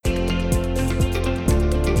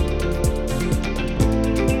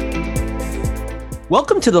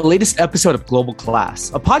Welcome to the latest episode of Global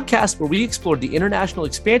Class, a podcast where we explore the international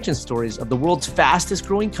expansion stories of the world's fastest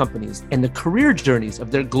growing companies and the career journeys of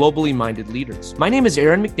their globally minded leaders. My name is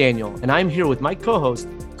Aaron McDaniel, and I'm here with my co-host,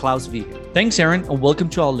 Klaus Wiege. Thanks, Aaron, and welcome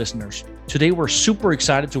to our listeners. Today, we're super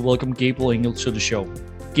excited to welcome Gabriel Engel to the show.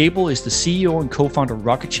 Gabriel is the CEO and co-founder of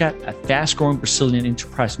RocketChat, a fast-growing Brazilian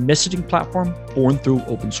enterprise messaging platform born through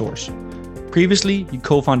open source. Previously, he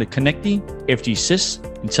co-founded Connecti, FGSys,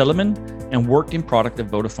 Intelimin, and worked in product at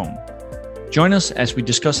Vodafone. Join us as we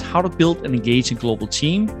discuss how to build and engage a global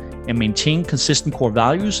team and maintain consistent core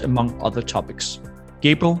values, among other topics.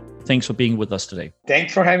 Gabriel, thanks for being with us today.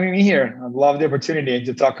 Thanks for having me here. I love the opportunity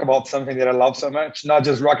to talk about something that I love so much, not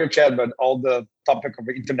just RocketChat, but all the topic of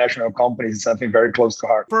international companies, something very close to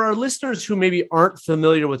heart. For our listeners who maybe aren't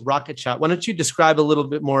familiar with RocketChat, why don't you describe a little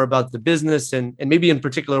bit more about the business and maybe in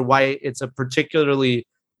particular why it's a particularly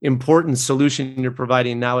important solution you're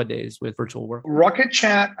providing nowadays with virtual work?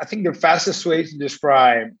 RocketChat, I think the fastest way to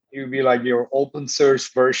describe it would be like your open source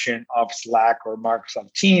version of Slack or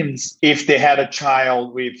Microsoft Teams if they had a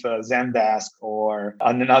child with Zendesk or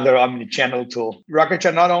another omni-channel tool.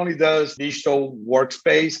 RocketChat not only does digital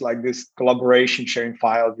workspace, like this collaboration, sharing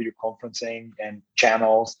files, video conferencing, and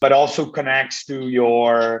channels, but also connects to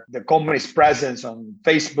the company's presence on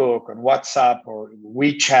Facebook, on WhatsApp, or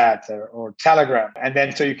WeChat, or Telegram. And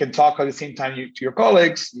then so you can talk at the same time to your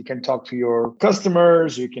colleagues, you can talk to your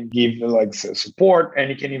customers, you can give support, and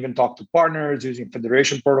you can even talk to partners using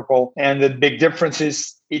Federation Protocol. And the big difference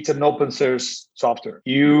is it's an open source software.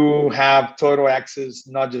 You have total access,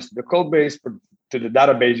 not just to the code base, but to the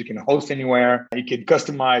database. You can host anywhere. You can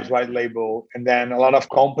customize, white label. And then a lot of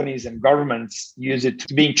companies and governments use it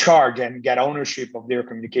to be in charge and get ownership of their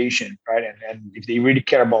communication, right? And if they really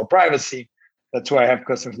care about privacy, that's why I have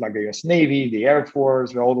customers like the US Navy, the Air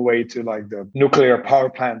Force, all the way to like the nuclear power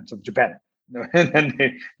plants of Japan.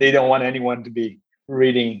 And they don't want anyone to be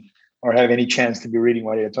reading or have any chance to be reading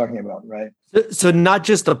what they're talking about, right? So not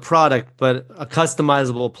just a product, but a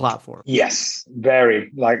customizable platform. Yes, very.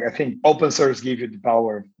 Like I think open source gives you the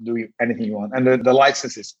power of doing anything you want. And the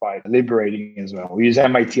license is quite liberating as well. We use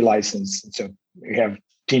MIT license. So we have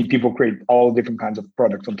people create all different kinds of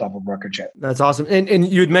products on top of RocketChat. That's awesome. And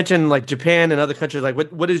you had mentioned like Japan and other countries. Like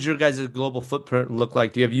what does your guys' global footprint look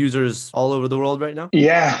like? Do you have users all over the world right now?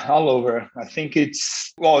 Yeah, all over. I think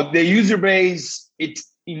the user base, it's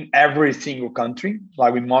in every single country.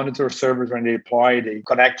 Like we monitor servers when they deploy, they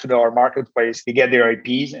connect to our marketplace, they get their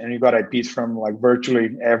IPs, and we got IPs from like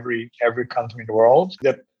virtually every country in the world.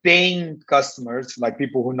 The paying customers, like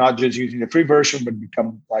people who are not just using the free version, but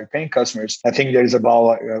become like paying customers, I think there's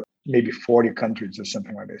about maybe 40 countries or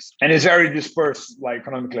something like this. And it's very dispersed, like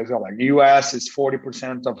economically as well. Like the US is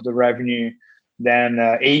 40% of the revenue, then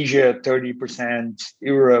Asia, 30%,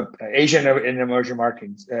 Europe, Asia in emerging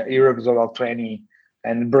markets, Europe is about 20%.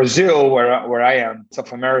 And Brazil, where I am,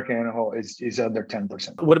 South America in a whole is under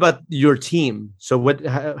 10%. What about your team? So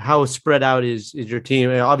how spread out is your team?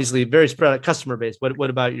 Obviously, very spread out customer base. What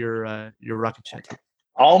about your RocketChat team?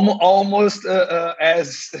 Almost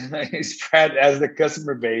as spread as the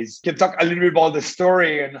customer base. Can talk a little bit about the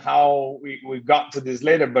story and how we got to this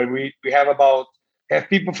later, but we have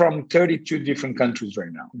people from 32 different countries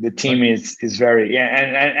right now. The team is very,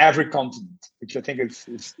 and every continent, which I think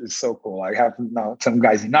is so cool. I have now some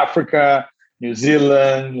guys in Africa, New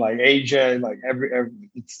Zealand, like Asia, like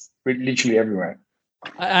it's literally everywhere.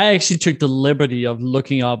 I actually took the liberty of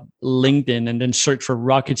looking up LinkedIn and then searched for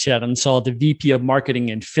RocketChat and saw the VP of marketing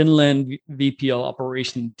in Finland, VP of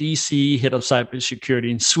operation in DC, head of cybersecurity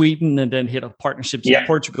in Sweden, and then head of partnerships in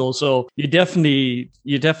Portugal. So you definitely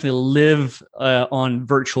live on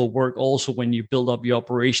virtual work also when you build up your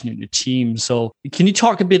operation and your team. So can you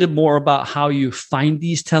talk a bit more about how you find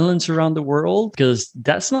these talents around the world? Because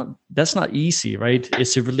that's not easy, right?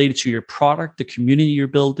 It's related to your product, the community you're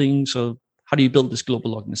building. So how do you build this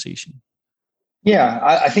global organization? Yeah,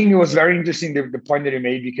 I think it was very interesting, the point that you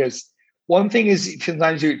made, because one thing is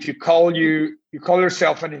sometimes if you call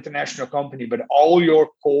yourself an international company, but all your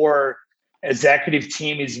core executive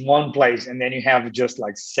team is one place, and then you have just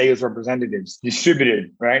like sales representatives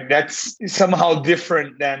distributed, right? That's somehow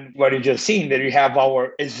different than what you just seen, that you have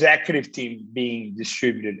our executive team being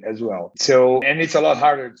distributed as well. So, and it's a lot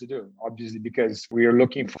harder to do, obviously, because we are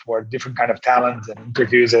looking for different kind of talents and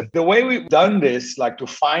interviews. And the way we've done this, like to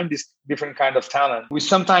find this different kind of talent, we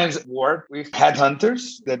sometimes work with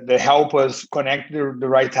headhunters that they help us connect the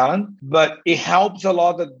right talent, but it helps a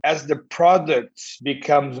lot that as the product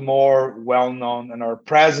becomes more well-known and our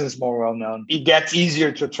presence more well-known, it gets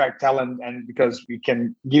easier to attract talent, and because we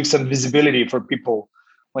can give some visibility for people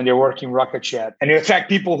when they're working Rocket Chat, and you attract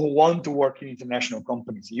people who want to work in international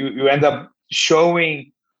companies. You end up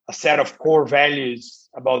showing a set of core values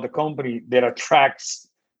about the company that attracts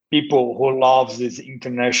people who loves this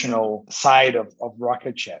international side of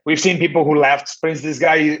Rocket Chat. We've seen people who left. For instance, this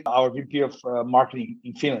guy, our VP of marketing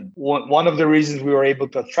in Finland, one of the reasons we were able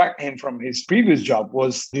to attract him from his previous job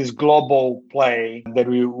was this global play that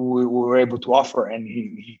we were able to offer. And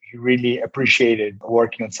he really appreciated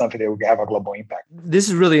working on something that would have a global impact. This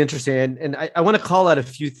is really interesting. And I want to call out a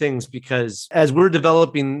few things, because as we're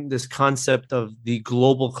developing this concept of the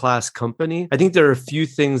global class company, I think there are a few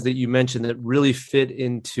things that you mentioned that really fit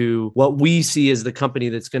into what we see as the company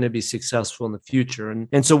that's going to be successful in the future.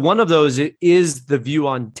 And so one of those is the view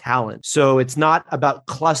on talent. So it's not about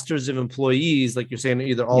clusters of employees, like you're saying,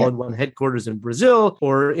 either all in one headquarters in Brazil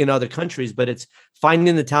or in other countries, but it's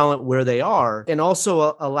finding the talent where they are and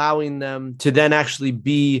also allowing them to then actually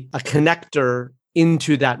be a connector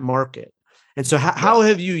into that market. And so how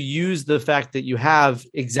have you used the fact that you have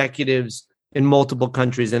executives in multiple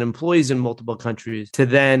countries and employees in multiple countries to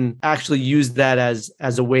then actually use that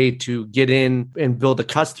as a way to get in and build a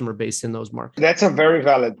customer base in those markets? That's a very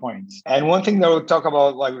valid point. And one thing that we'll talk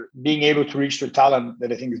about, like being able to reach the talent,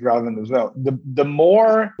 that I think is relevant as well. The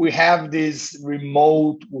more we have this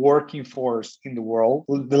remote working force in the world,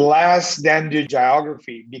 the less then the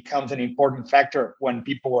geography becomes an important factor when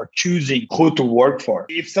people are choosing who to work for.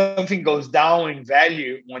 If something goes down in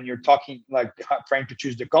value when you're talking, like trying to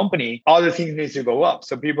choose the company, other things needs to go up.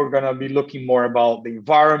 So people are going to be looking more about the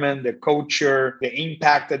environment, the culture, the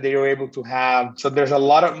impact that they are able to have. So there's a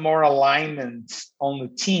lot of more alignment on the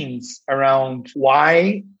teams around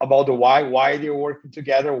why they're working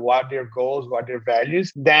together, what their goals, what their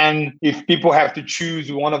values. Then if people have to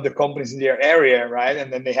choose one of the companies in their area, right?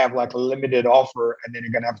 And then they have like a limited offer, and then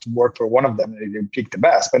you're going to have to work for one of them and they pick the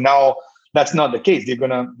best. But now that's not the case. They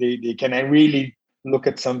can really look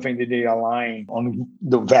at something that they align on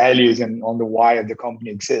the values and on the why of the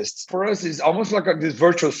company exists. For us, it's almost like this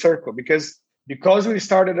virtual circle because we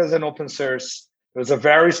started as an open source. There's a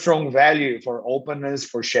very strong value for openness,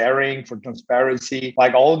 for sharing, for transparency,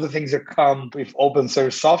 like all the things that come with open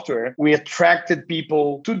source software. We attracted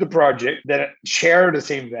people to the project that share the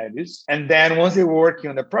same values. And then once they were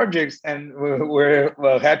working on the projects and we're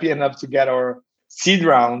happy enough to get our seed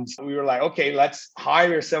rounds, we were like, okay, let's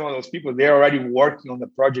hire some of those people. They're already working on the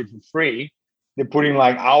project for free. They're putting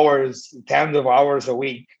like hours, tens of hours a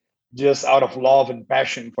week, just out of love and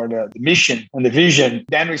passion for the mission and the vision.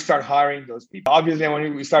 Then we start hiring those people. Obviously,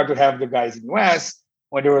 when we start to have the guys in the US,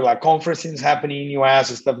 when there were like conferences happening in the US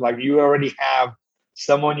and stuff, like you already have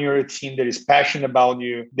someone in your team that is passionate about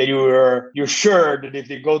you, that you're sure that if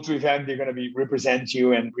they go to event, they're going to represent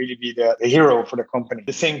you and really be the hero for the company.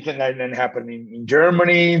 The same thing that then happened in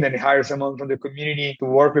Germany. Then they hire someone from the community to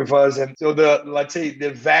work with us. And so let's say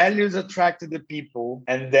the values attracted the people,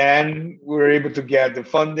 and then we were able to get the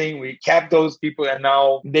funding. We kept those people, and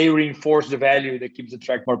now they reinforce the value that keeps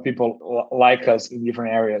attracting more people like us in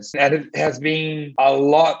different areas. And it has been a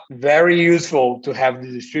lot very useful to have the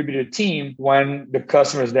distributed team when the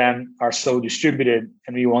customers then are so distributed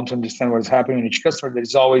and we want to understand what is happening in each customer.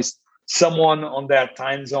 There's always someone on that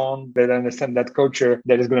time zone that understands that culture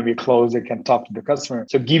that is going to be close that can talk to the customer.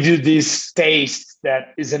 So it gives you this taste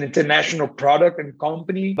that is an international product and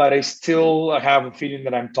company, but I still have a feeling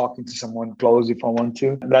that I'm talking to someone close if I want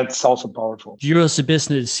to. That's also powerful. You as a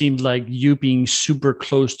business, it seems like you being super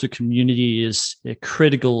close to community is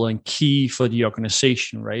critical and key for the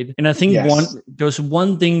organization, right? And I think there's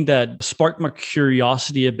one thing that sparked my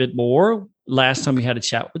curiosity a bit more last time we had a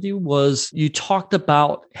chat with you was you talked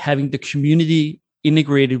about having the community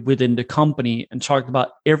integrated within the company and talked about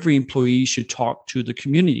every employee should talk to the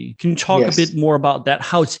community. Can you talk a bit more about that,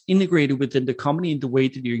 how it's integrated within the company and the way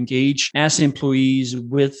that you engage as employees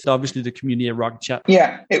with obviously the community at Rocket Chat?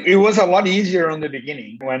 Yeah, it was a lot easier on the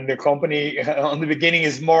beginning when the company on the beginning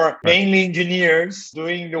is more mainly engineers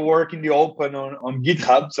doing the work in the open on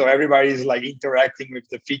GitHub. So everybody is like interacting with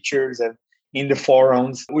the features and in the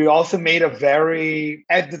forums. We also made a very,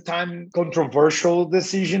 at the time, controversial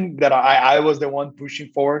decision that I was the one pushing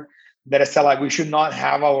for, that I said, like, we should not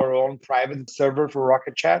have our own private server for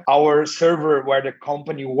Rocket Chat. Our server where the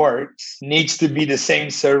company works needs to be the same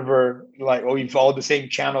server, like, or with all the same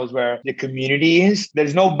channels where the community is.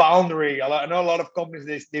 There's no boundary. I know a lot of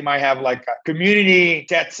companies, they might have like a community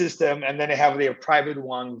chat system and then they have their private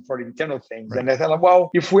one for the internal things. Right. And I thought, well,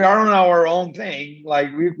 if we are on our own thing, like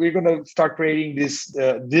we're going to start creating this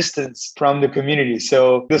distance from the community.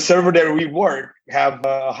 So the server that we work have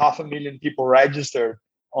 500,000 people registered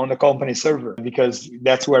on the company server, because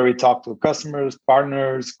that's where we talk to customers,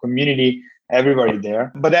 partners, community, everybody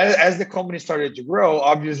there. But as the company started to grow,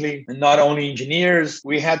 obviously, not only engineers,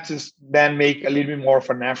 we had to then make a little bit more of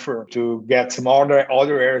an effort to get some other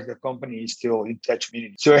areas the company is still in touch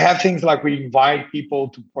community. So we have things like we invite people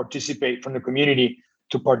to participate from the community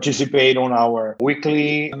to participate on our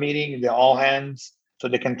weekly meeting, the all hands, so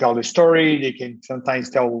they can tell the story. They can sometimes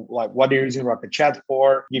tell like what they're using Rocket Chat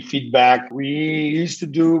for, give feedback. We used to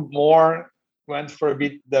do more, went for a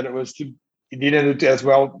bit that it didn't do as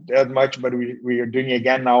well as much, but we are doing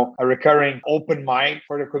again now a recurring open mic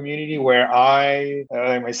for the community where I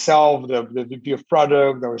myself, the VP of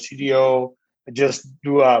product, our CDO, just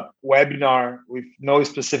do a webinar with no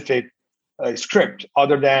specific script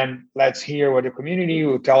other than let's hear what the community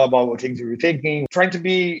will tell about what things we're thinking, trying to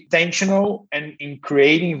be intentional and in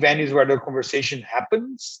creating venues where the conversation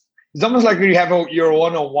happens. It's almost like you have your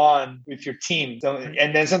one-on-one with your team. So,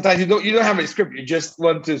 and then sometimes you don't have a script. You just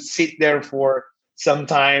want to sit there for some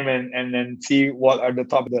time and then see what are the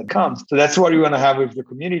topics that comes. So that's what we want to have with the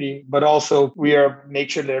community. But also we are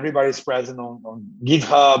make sure that everybody's present on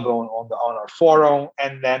GitHub, on our forum,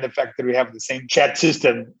 and then the fact that we have the same chat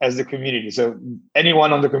system as the community. So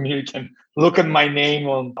anyone on the community can look at my name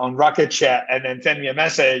on Rocket Chat and then send me a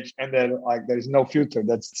message, and then like there's no filter.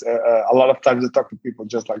 That's a lot of times I talk to people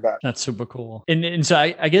just like that. That's super cool. And so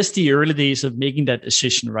I guess the early days of making that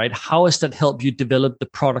decision, right? How has that helped you develop the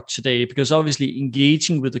product today? Because obviously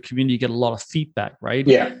engaging with the community, you get a lot of feedback, right?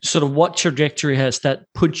 Yeah. Sort of what trajectory has that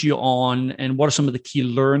put you on, and what are some of the key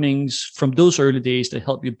learnings from those early days that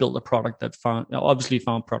help you build a product that found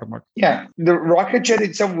product market? Yeah, the Rocket Chat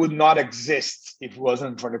itself would not exist if it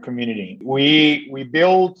wasn't for the community. We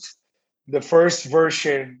built the first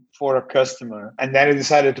version for a customer, and then we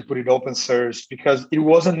decided to put it open source because it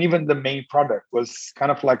wasn't even the main product. It was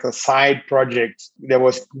kind of like a side project that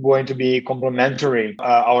was going to be complementary.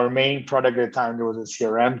 Our main product at the time, there was a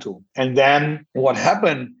CRM tool. And then what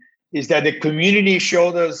happened is that the community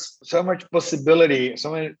showed us so much possibility, so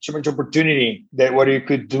much opportunity that what you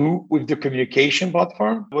could do with the communication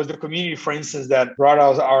platform. It was the community, for instance, that brought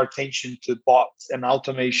our attention to bots and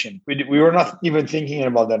automation. We were not even thinking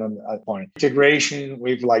about that at that point. Integration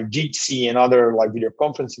with like Jitsi and other like video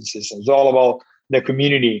conferencing systems, all about the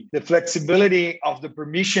community. The flexibility of the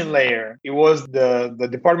permission layer. It was the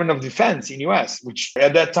Department of Defense in US, which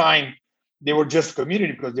at that time, they were just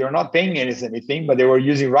community because they were not paying anything, but they were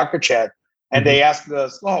using Rocket Chat. And they asked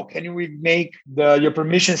us, can we make your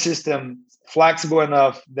permission system flexible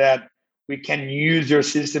enough that we can use your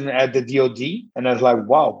system at the DoD? And I was like,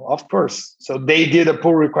 wow, of course. So they did a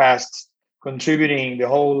pull request contributing the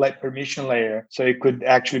whole permission layer so it could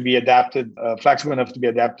actually be adapted, flexible enough to be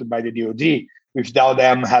adapted by the DoD without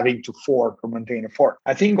them having to fork or maintain a fork.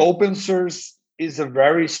 I think open source is a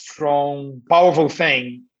very strong, powerful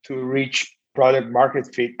thing to reach product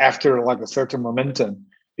market fit after like a certain momentum,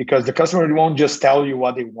 because the customer won't just tell you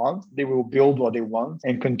what they want. They will build what they want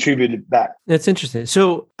and contribute it back. That's interesting.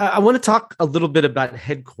 So I want to talk a little bit about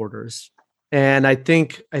headquarters. And I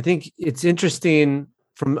think it's interesting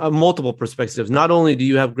from multiple perspectives. Not only do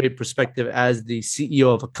you have great perspective as the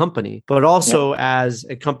CEO of a company, but also as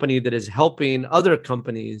a company that is helping other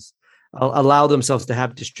companies allow themselves to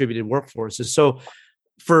have distributed workforces. So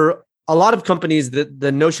for a lot of companies,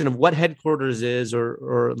 the notion of what headquarters is,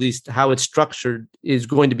 or at least how it's structured, is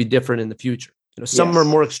going to be different in the future. Some are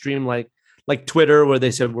more extreme, like Twitter, where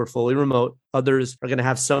they said we're fully remote. Others are going to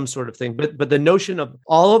have some sort of thing. But the notion of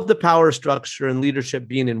all of the power structure and leadership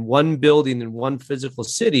being in one building in one physical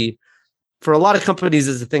city, for a lot of companies,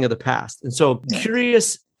 is a thing of the past. And so,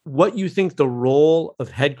 curious what you think the role of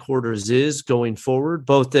headquarters is going forward,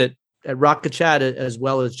 both at Rocket Chat as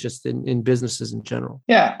well as just in businesses in general.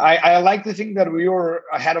 Yeah, I like to think that we were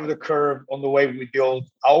ahead of the curve on the way we build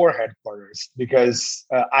our headquarters, because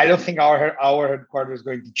I don't think our headquarters is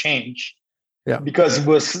going to change. Yeah, because it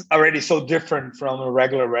was already so different from a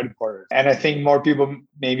regular headquarters. And I think more people,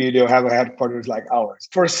 maybe they'll have a headquarters like ours.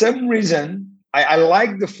 For some reason, I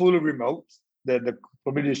like the fully remote, the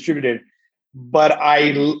fully distributed, but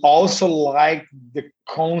I also like the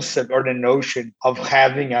concept or the notion of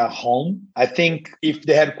having a home. I think if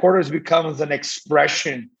the headquarters becomes an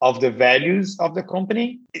expression of the values of the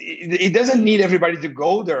company, it doesn't need everybody to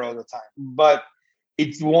go there all the time, but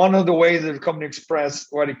it's one of the ways that the company express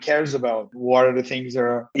what it cares about, what are the things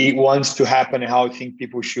that it wants to happen, and how I think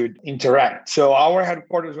people should interact. So our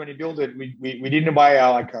headquarters, when we built it, we didn't buy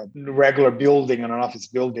a regular building and an office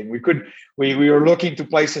building. We were looking to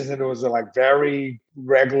places that was very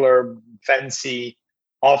regular, fancy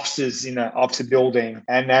offices in an office building.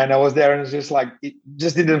 And then I was there and it was just like, it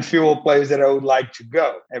just didn't feel a place that I would like to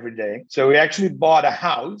go every day. So we actually bought a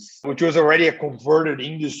house, which was already a converted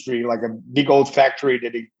industry, like a big old factory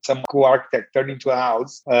that some cool architect turned into a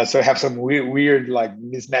house. So I have some weird like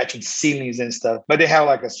mismatching ceilings and stuff. But they have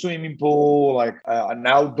like a swimming pool, like an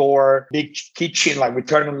outdoor big kitchen. Like we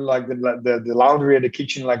turn like the laundry and the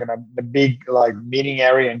kitchen like in a big like meeting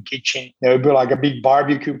area and kitchen. There would be like a big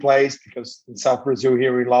barbecue place because in South Brazil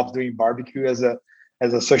here we love doing barbecue as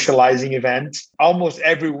a socializing event. Almost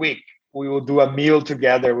every week we will do a meal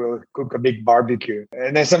together. We'll cook a big barbecue.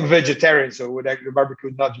 And then some vegetarians. So the barbecue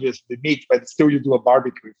is not just the meat, but still you do a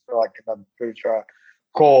barbecue for like a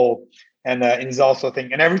coal. And it's also a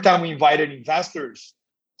thing. And every time we invited investors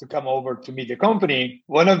to come over to meet the company,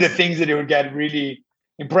 one of the things that they would get really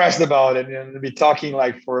impressed about and be talking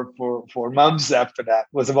like for months after that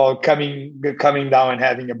was about coming down and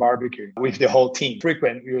having a barbecue with the whole team.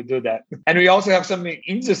 Frequent, we would do that. And we also have something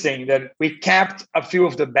interesting that we kept a few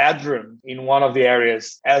of the bedrooms in one of the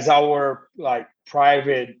areas as our like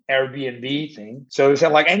private Airbnb thing. So we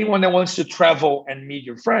said like anyone that wants to travel and meet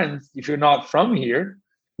your friends, if you're not from here,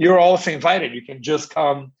 you're also invited. You can just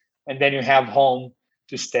come and then you have home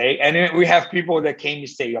to stay. And we have people that came to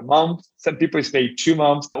stay a month. Some people stay 2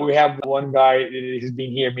 months. We have one guy who's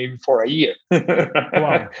been here maybe for a year.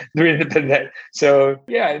 Wow. During the pandemic. So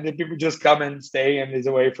yeah, the people just come and stay, and there's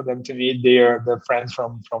a way for them to meet their friends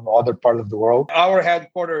from other parts of the world. Our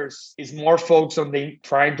headquarters is more focused on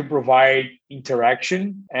trying to provide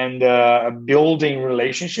interaction and building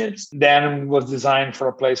relationships than was designed for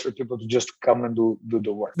a place for people to just come and do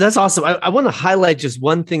the work. That's awesome. I want to highlight just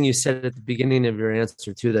one thing you said at the beginning of your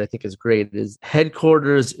answer too that I think is great, is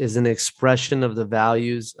headquarters is an expression of the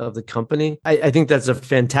values of the company. I think that's a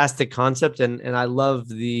fantastic concept. And I love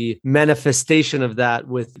the manifestation of that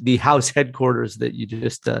with the house headquarters that you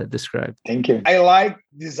just described. Thank you. I like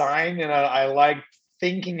design and I like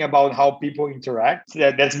thinking about how people interact.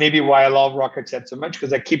 That's maybe why I love Rocket Chat so much,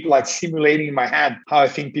 because I keep like simulating in my head how I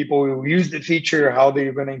think people will use the feature, how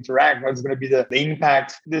they're going to interact, what's going to be the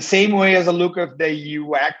impact. The same way as I look at the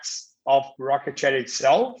UX of Rocket Chat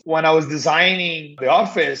itself. When I was designing the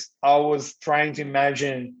office, I was trying to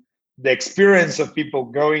imagine the experience of people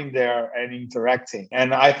going there and interacting.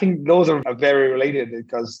 And I think those are very related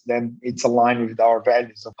because then it's aligned with our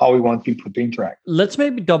values of how we want people to interact. Let's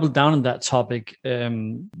maybe double down on that topic.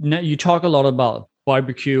 Now you talk a lot about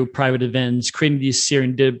barbecue, private events, creating these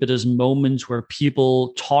serendipitous moments where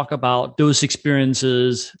people talk about those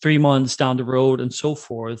experiences 3 months down the road and so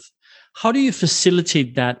forth. How do you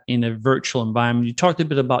facilitate that in a virtual environment? You talked a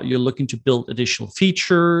bit about you're looking to build additional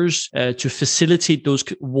features to facilitate those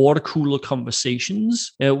water cooler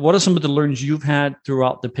conversations. What are some of the learnings you've had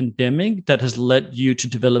throughout the pandemic that has led you to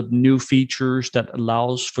develop new features that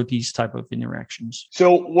allows for these type of interactions?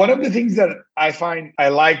 So one of the things that I find I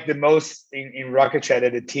like the most in Rocket Chat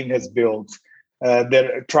that the team has built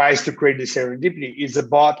that tries to create this serendipity is a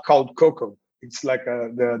bot called Coco. It's like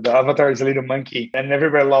the avatar is a little monkey, and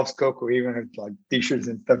everybody loves Coco, even with like t-shirts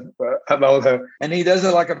and stuff about her. And he does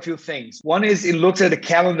like a few things. One is it looks at the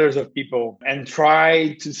calendars of people and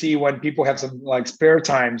try to see when people have some like spare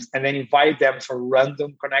times, and then invite them for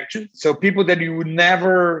random connections. So people that you would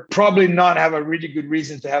never, probably not have a really good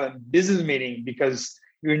reason to have a business meeting because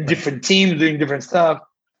you're in different teams doing different stuff.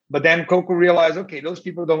 But then Coco realized, okay, those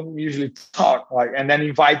people don't usually talk, like, and then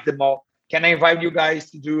invite them all. Can I invite you guys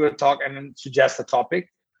to do a talk and then suggest a topic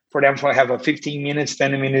for them to have a 15 minutes,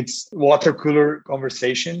 10 minutes water cooler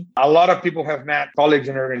conversation? A lot of people have met colleagues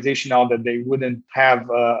in the organization now that they wouldn't have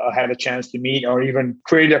had a chance to meet or even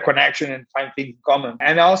create a connection and find things in common.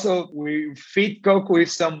 And also we feed Coco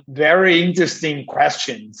with some very interesting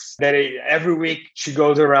questions that every week she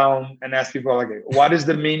goes around and asks people like, what is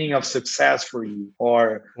the meaning of success for you?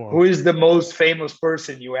 Or who is the most famous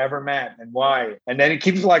person you ever met and why? And then it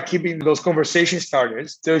keeps like keeping those conversation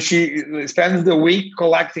starters. So she spends the week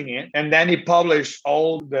collecting it, and then he published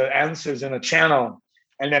all the answers in a channel,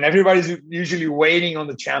 and then everybody's usually waiting on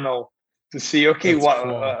the channel to see, okay, what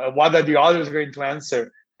are the others going to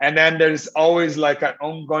answer? And then there's always like an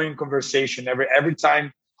ongoing conversation every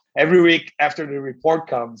time, every week after the report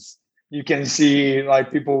comes. You can see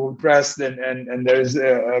like people impressed and there's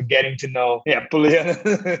getting to know. Yeah,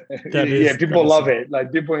 people love it.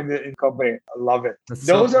 Like people in the company love it.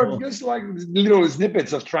 Those are just like little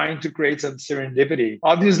snippets of trying to create some serendipity.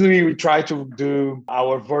 Obviously, we try to do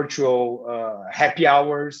our virtual happy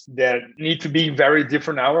hours that need to be very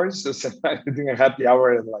different hours. So sometimes we're doing a happy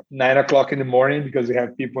hour at like 9 o'clock in the morning because we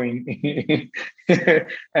have people in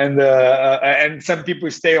and some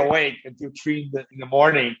people stay awake until 3 in the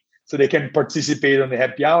morning. so they can participate on the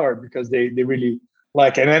happy hour because they really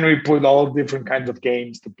like. And then we put all different kinds of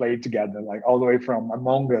games to play together, like all the way from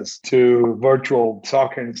Among Us to virtual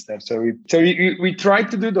soccer and stuff. So we try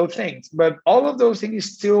to do those things, but all of those things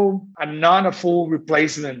still are not a full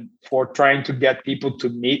replacement for trying to get people to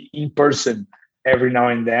meet in person every now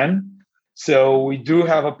and then. So we do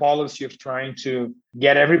have a policy of trying to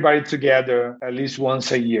get everybody together at least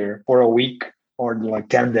once a year for a week or like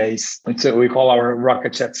 10 days. And so we call our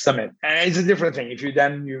Rocket Chat Summit. And it's a different thing. If you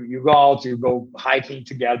go out, you go hiking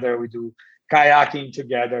together, we do kayaking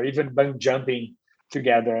together, even bungee jumping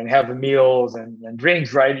together, and have meals and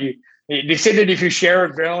drinks, right? They say that if you share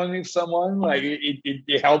adrenaline with someone, like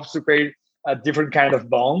it helps to create a different kind of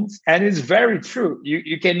bonds. And it's very true.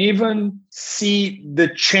 You can even see the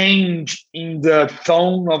change in the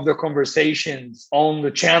tone of the conversations on the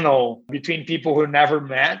channel between people who never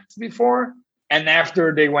met before and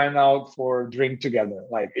after they went out for a drink together.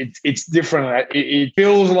 Like it's different. It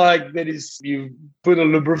feels like you put a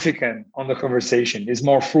lubricant on the conversation. It's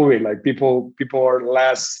more fluid. Like people are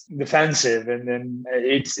less defensive, and then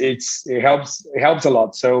it helps a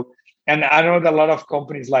lot. So. And I know that a lot of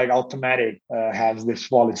companies like Automatic has this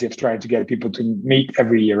policy of trying to get people to meet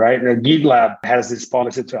every year, right? GitLab has this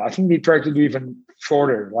policy too. I think they try to do even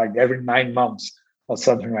shorter, like every 9 months or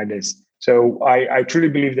something like this. So I truly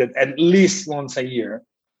believe that at least once a year,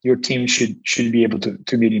 your team should be able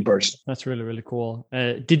to meet in person. That's really, really cool.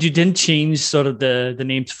 Did you then change sort of the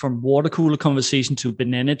names from water cooler conversation to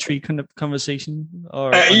banana tree kind of conversation?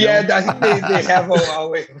 Yeah, I think they have a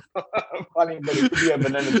way of funny, but it could be a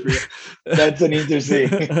banana tree. That's an interesting.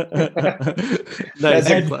 That's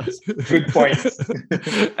a good point.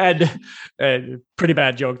 And pretty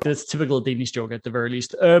bad joke. That's typical Danish joke at the very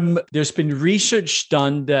least. There's been research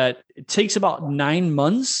done that it takes about 9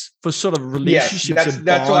 months for sort of relationships and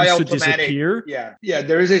bonds to disappear. Yeah.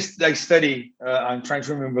 There is a study. I'm trying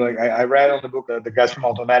to remember. Like I read on the book the guys from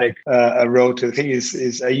Automatic wrote. I think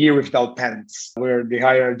is A Year Without Pants, where they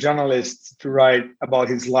hire a journalist to write about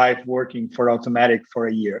his life working for Automatic for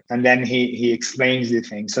a year, and then he explains the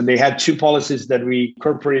thing. So they had two policies that we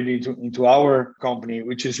incorporated into our company,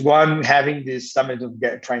 which is one, having this summit of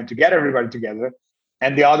trying to get everybody together,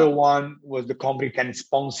 and the other one was the company can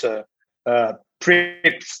sponsor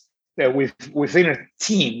trips within a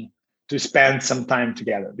team to spend some time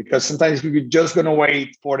together. Because sometimes you're just going to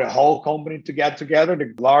wait for the whole company to get together.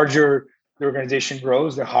 The larger the organization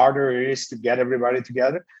grows, the harder it is to get everybody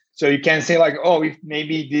together. So you can say like, oh, if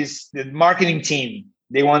maybe the marketing team,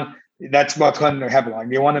 that's what's going to happen. Like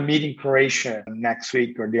they want to meet in Croatia next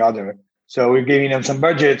week or the other. So we're giving them some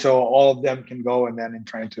budget so all of them can go and then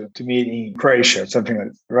trying to meet in Croatia, something like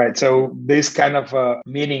that, right? So this kind of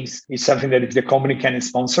meetings is something that if the company can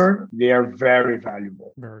sponsor, they are very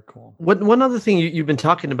valuable. Very cool. One other thing you've been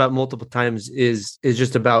talking about multiple times is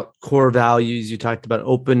just about core values. You talked about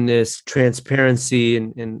openness, transparency,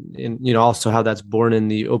 and also how that's born in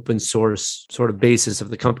the open source sort of basis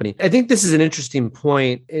of the company. I think this is an interesting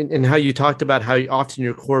point in how you talked about how often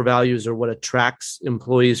your core values are what attracts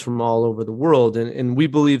employees from all over the world. And we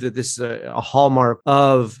believe that this is a hallmark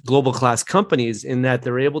of global class companies in that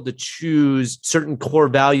they're able to choose certain core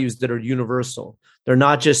values that are universal. They're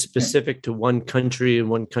not just specific to one country and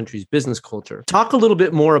one country's business culture. Talk a little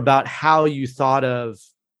bit more about how you thought of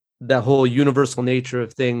the whole universal nature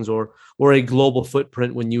of things or a global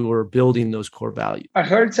footprint when you were building those core values. I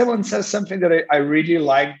heard someone say something that I really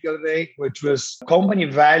liked the other day, which was company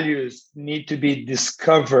values need to be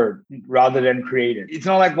discovered rather than created. It's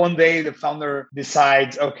not like one day the founder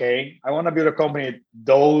decides, okay, I want to build a company.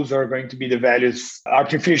 Those are going to be the values.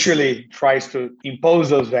 Artificially tries to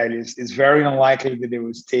impose those values. It's very unlikely that they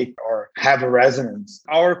will stick or have a resonance.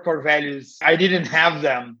 Our core values, I didn't have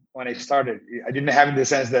them when I started. I didn't have in the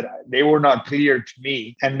sense that they were not clear to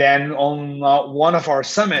me. And then on one of our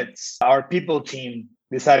summits, our people team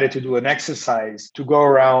decided to do an exercise to go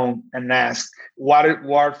around and ask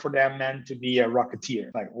what for them meant to be a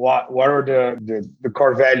Rocketeer. Like what are the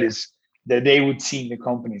core values that they would see in the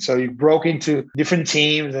company. So you broke into different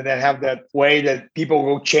teams and then have that way that people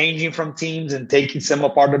go changing from teams and taking some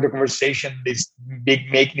part of the conversation, these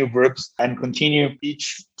make new groups and continue.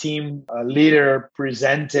 Each team leader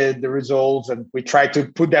presented the results and we tried to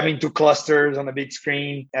put them into clusters on a big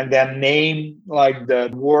screen and then name like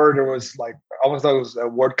the word. There was like almost those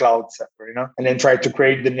word clouds, and then tried to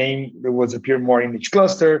create the name that was appear more in each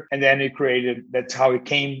cluster. And then it created, that's how it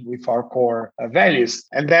came with our core values.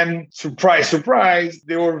 And then surprise,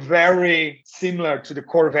 they were very similar to the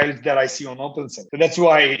core values that I see on OpenSense. So that's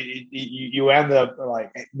why you end up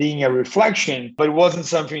like being a reflection, but it wasn't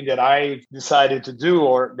something that I decided to do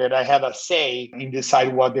or that I had a say in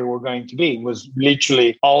decide what they were going to be. It was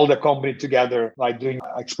literally all the company together, like doing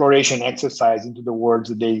exploration exercise into the words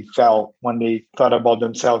that they felt when they thought about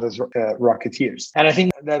themselves as Rocketeers. And I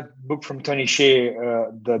think that book from Tony Hsieh,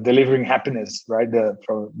 the Delivering Happiness, right?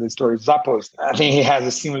 From the story of Zappos. I think he has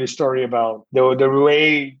a similar story about the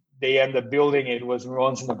way they end up building it was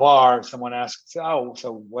once in a bar, someone asks, oh,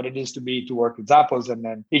 so what it is to work with Zappos? And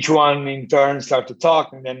then each one in turn start to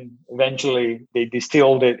talk. And then eventually they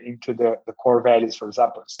distilled it into the core values for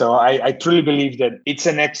Zappos. So I truly believe that it's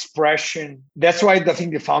an expression. That's why I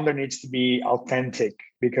think the founder needs to be authentic,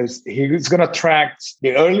 because he's going to attract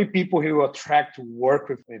the early people he will attract to work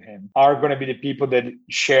with him are going to be the people that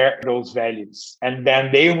share those values. And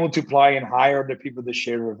then they multiply and hire the people that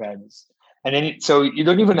share their values. And then, so you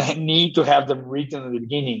don't even need to have them written at the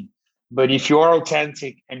beginning. But if you're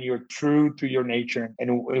authentic and you're true to your nature and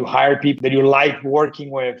you hire people that you like working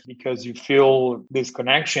with because you feel this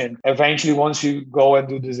connection, eventually once you go and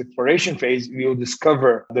do this exploration phase, you'll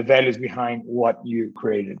discover the values behind what you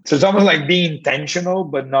created. So it's almost like being intentional,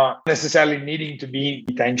 but not necessarily needing to be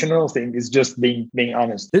intentional. Thing is just being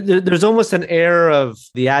honest. There's almost an air of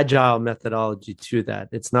the agile methodology to that.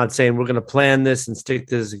 It's not saying we're going to plan this and stick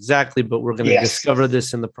to this exactly, but we're going to discover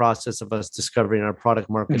this in the process of us discovering our product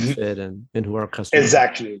market fit. And who are customers.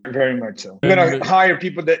 Exactly. Very much so. I'm going to hire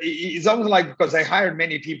people that it's almost like, because I hired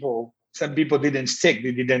many people, some people didn't stick.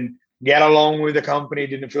 They didn't get along with the company,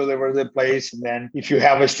 didn't feel they were the place. And then if you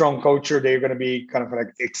have a strong culture, they're going to be kind of like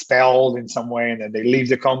expelled in some way, and then they leave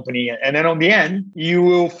the company. And then on the end, you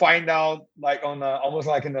will find out like almost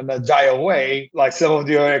like in an agile way, like some of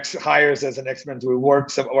your hires as an experiment will work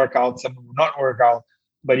out, some will not work out,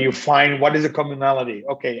 but you find what is the commonality.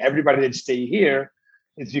 Okay, everybody that stay here,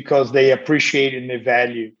 it's because they appreciate and they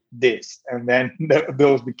value this. And then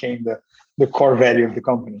those became the core value of the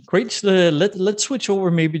company. Great. Let's switch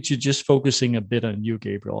over maybe to just focusing a bit on you,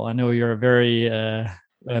 Gabriel. I know you're a very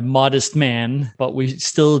modest man, but we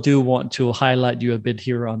still do want to highlight you a bit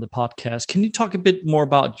here on the podcast. Can you talk a bit more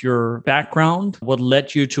about your background? What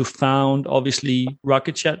led you to found, obviously,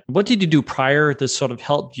 Rocket.Chat? What did you do prior that sort of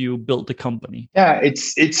helped you build the company? Yeah,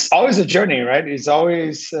 it's always a journey, right? It's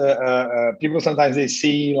always people sometimes they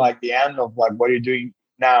see like the end of like what you're doing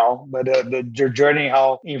now, but your journey,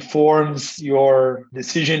 how informs your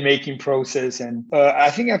decision-making process. And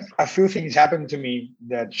I think a few things happened to me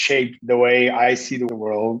that shaped the way I see the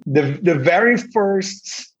world. The very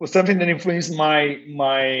first was something that influenced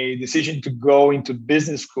my decision to go into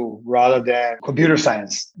business school rather than computer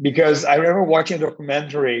science. Because I remember watching a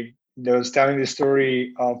documentary that was telling the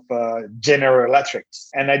story of General Electric.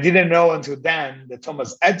 And I didn't know until then that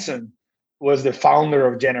Thomas Edison was the founder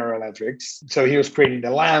of General Electric. So he was creating the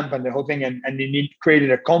lamp and the whole thing. And he created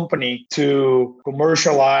a company to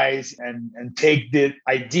commercialize and take the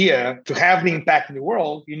idea to have the impact in the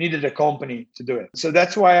world. You needed a company to do it. So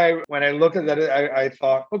that's why when I looked at that, I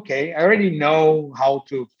thought, okay, I already know how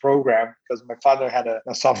to program, because my father had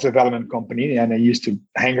a software development company and I used to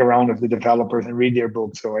hang around with the developers and read their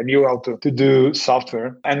books. So I knew how to do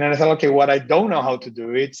software. And then I thought, okay, what I don't know how to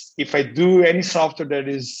do, it's if I do any software that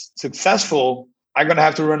is successful, I'm going to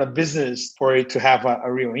have to run a business for it to have a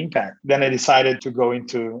real impact. Then I decided to go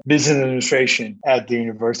into business administration at the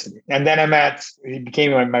university. And then he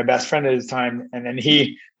became my best friend at the time. And then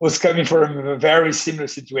he was coming from a very similar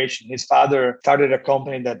situation. His father started a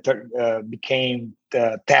company that became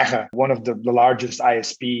Terra, one of the largest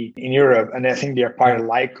ISP in Europe. And I think they acquired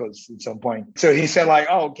Lycos at some point. So he said like,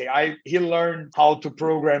 oh, okay, he learned how to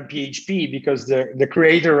program PHP because the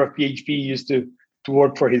creator of PHP used to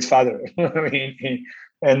work for his father.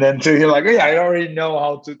 And then so you're like, yeah, I already know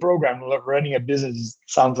how to program. Running a business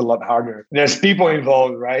sounds a lot harder. There's people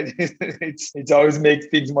involved, right? It's always makes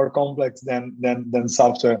things more complex than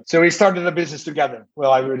software. So we started a business together.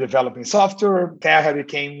 Well, we were developing software. Terra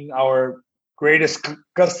became our greatest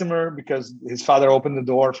customer because his father opened the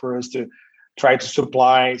door for us to try to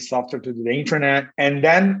supply software to the internet. And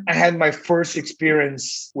then I had my first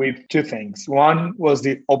experience with two things. One was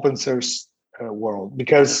the open source world,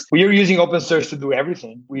 because we were using open source to do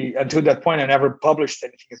everything. Until that point, I never published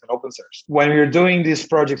anything as an open source. When we were doing these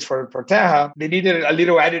projects for Terra, they needed a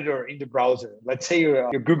little editor in the browser. Let's say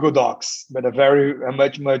your Google Docs, but a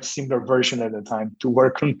much simpler version at the time to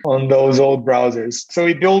work on those old browsers. So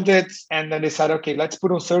we built it and then decided, okay, let's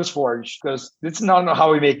put on SourceForge, because this is not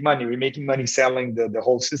how we make money. We're making money selling the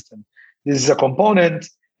whole system. This is a component.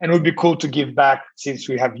 And it would be cool to give back since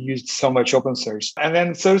we have used so much open source. And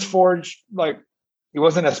then SourceForge, it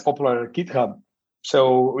wasn't as popular as GitHub.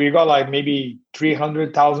 So we got maybe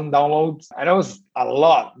 300,000 downloads. And I was a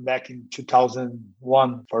lot back in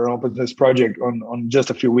 2001 for an open source project on just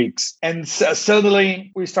a few weeks. And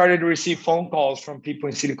suddenly we started to receive phone calls from people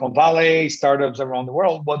in Silicon Valley, startups around the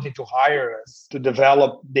world wanting to hire us to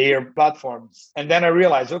develop their platforms. And then I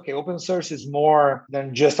realized, okay, open source is more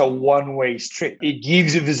than just a one-way street. It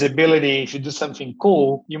gives you visibility. If you do something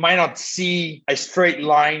cool, you might not see a straight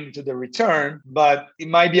line to the return, but it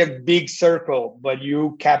might be a big circle, but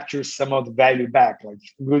you capture some of the value back. Like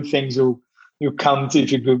good things you come to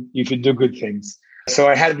if you do good things. So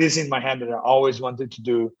I had this in my head that I always wanted to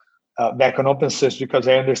do back on open source, because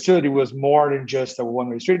I understood it was more than just a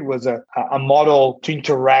one-way street. It was a model to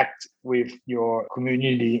interact with your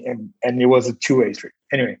community, and it was a two-way street.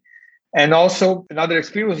 Anyway, and also another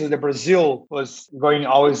experience is that Brazil was going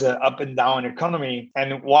always an up and down economy.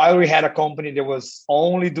 And while we had a company that was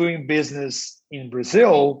only doing business in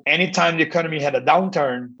Brazil, anytime the economy had a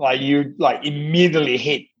downturn, you immediately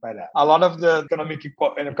hit by that. A lot of the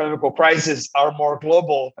economical crises are more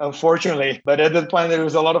global, unfortunately. But at that point, there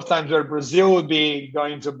was a lot of times where Brazil would be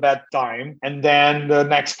going to bad time, and then the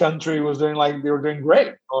next country was doing they were doing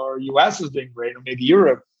great, or US was doing great, or maybe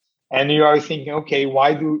Europe. And you are thinking, okay,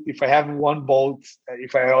 if I have one boat,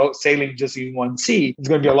 if I am sailing just in one sea, it's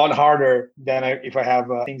going to be a lot harder than if I have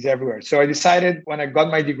things everywhere. So I decided when I got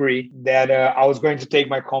my degree that I was going to take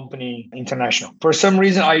my company international. For some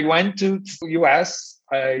reason, I went to US.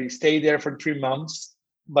 I stayed there for 3 months,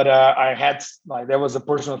 but I had there was a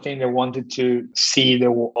personal thing that I wanted to see the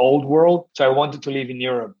old world. So I wanted to live in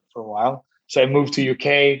Europe for a while. So I moved to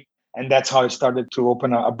UK, and that's how I started to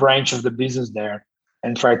open a branch of the business there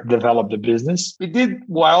and try to develop the business. We did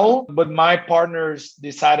well, but my partners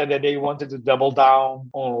decided that they wanted to double down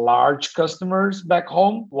on large customers back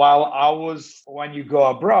home. When you go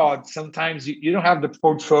abroad, sometimes you don't have the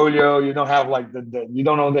portfolio, you don't have you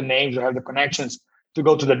don't know the names or have the connections to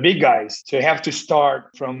go to the big guys. So you have to start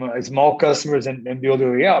from small customers and build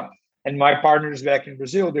your way up. And my partners back in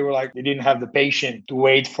Brazil, they didn't have the patience to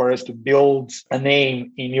wait for us to build a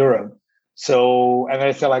name in Europe. So, and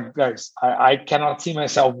I felt guys, I cannot see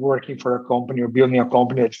myself working for a company or building a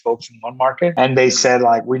company that's focused on one market. And they said,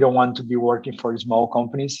 we don't want to be working for small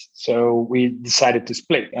companies. So we decided to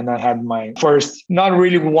split. And I had my first not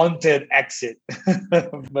really wanted exit,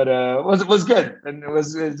 but it was good. And it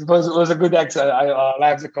was a good exit. I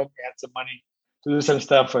left the company, had some money to do some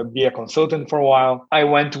stuff and be a consultant for a while. I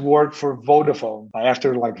went to work for Vodafone.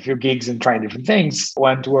 After a few gigs and trying different things,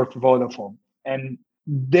 went to work for Vodafone. And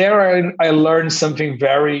there I learned something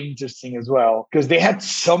very interesting as well, because they had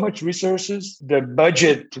so much resources. The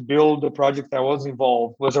budget to build the project that was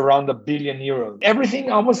involved was around €1 billion.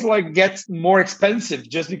 Everything almost gets more expensive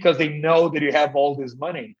just because they know that you have all this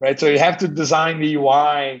money, right? So you have to design the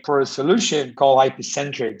UI for a solution called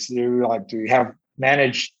IP-centrics. You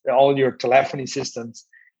manage all your telephony systems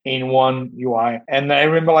in one UI. And I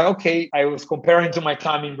remember I was comparing to my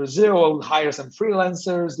time in Brazil. I would hire some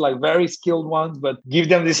freelancers, very skilled ones, but give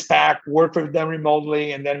them this pack, work with them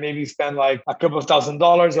remotely, and then maybe spend a couple of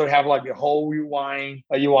 $1,000s or have the whole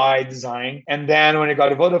UI design. And then when I got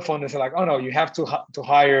to Vodafone, they said oh no, you have to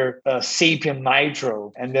hire Sapien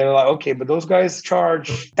Nitro. And they're okay, but those guys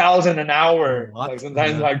charge $1,000 an hour.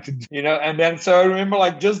 Sometimes and then so I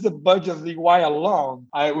remember just the budget of the UI alone,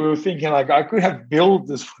 we were thinking I could have built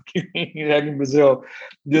this in Brazil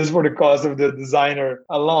just for the cost of the designer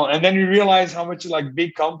alone. And then you realize how much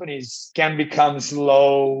big companies can become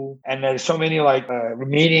slow, and there's so many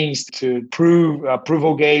meetings to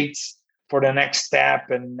approval gates for the next step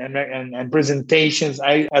and presentations.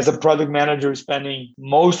 I, as a product manager, spending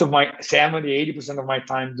most of my 70-80% of my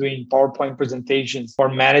time doing PowerPoint presentations for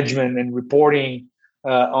management and reporting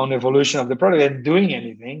on the evolution of the product and doing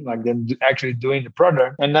anything than actually doing the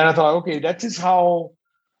product. And then I thought, okay, that is how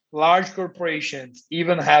large corporations,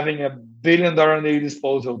 even having $1 billion at their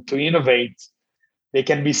disposal to innovate, they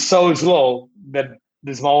can be so slow that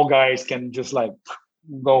the small guys can just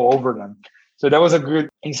go over them. So that was a good,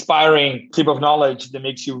 inspiring tip of knowledge that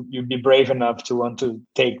makes you be brave enough to want to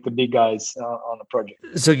take the big guys on a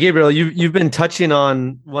project. So Gabriel, you've been touching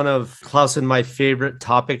on one of Klaus and my favorite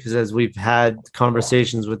topics as we've had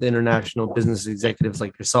conversations with international business executives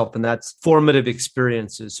like yourself, and that's formative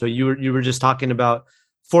experiences. So you were just talking about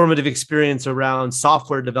formative experience around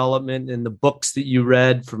software development and the books that you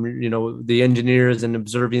read from, the engineers and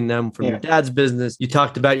observing them from your dad's business. You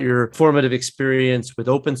talked about your formative experience with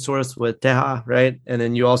open source with Teja, right? And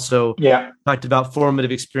then you also talked about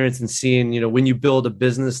formative experience and seeing, when you build a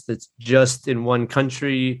business that's just in one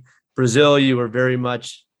country, Brazil, you were very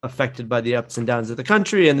much affected by the ups and downs of the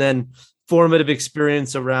country. And then formative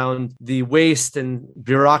experience around the waste and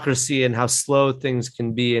bureaucracy and how slow things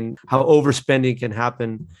can be and how overspending can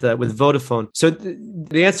happen with Vodafone. So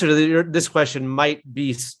the answer to this question might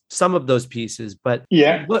be some of those pieces, but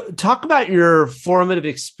talk about your formative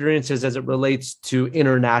experiences as it relates to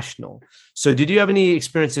international. So did you have any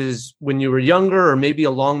experiences when you were younger or maybe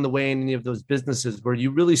along the way in any of those businesses where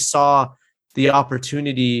you really saw the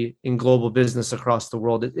opportunity in global business across the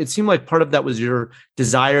world? It seemed like part of that was your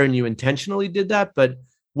desire and you intentionally did that, but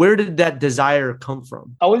where did that desire come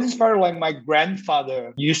from? I was inspired, like my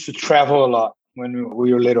grandfather used to travel a lot when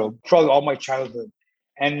we were little, throughout all my childhood.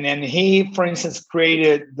 And he, for instance,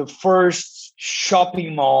 created the first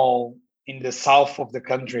shopping mall in the south of the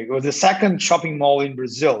country. It was the second shopping mall in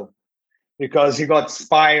Brazil because he got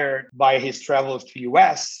inspired by his travels to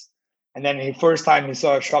US. And then the first time he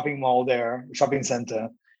saw a shopping mall there, shopping center,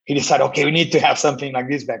 he decided, okay, we need to have something like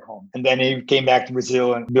this back home. And then he came back to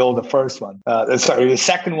Brazil and built the first one. The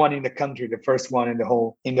second one in the country, the first one in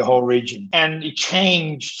the whole region. And it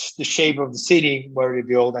changed the shape of the city where he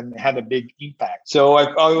built and had a big impact. So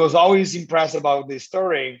I was always impressed about this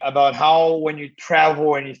story about how when you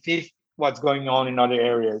travel and you see what's going on in other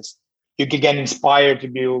areas, you can get inspired to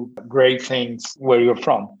build great things where you're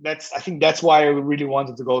from. I think that's why I really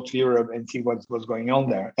wanted to go to Europe and see what was going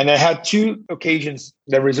on there. And I had two occasions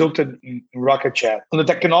that resulted in Rocket Chat. On the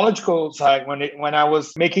technological side, when I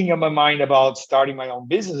was making up my mind about starting my own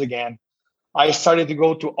business again, I started to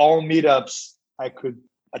go to all meetups I could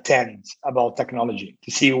attend about technology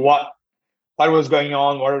to see what was going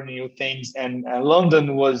on, what are the new things. And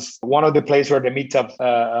London was one of the places where the meetup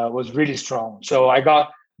was really strong. So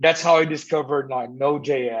that's how I discovered like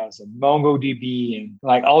Node.js and MongoDB and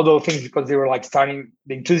like all those things because they were like the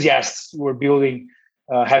enthusiasts were building,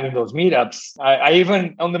 having those meetups. I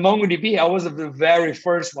even, on the MongoDB, I was the very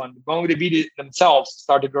first one. MongoDB themselves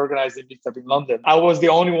started organizing meetup in London. I was the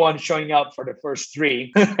only one showing up for the first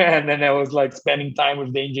three. And then I was like spending time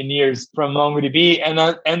with the engineers from MongoDB and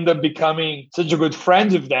I ended up becoming such a good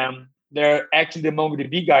friend with them. They're actually the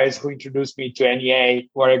MongoDB guys who introduced me to NEA,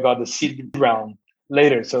 where I got the seed round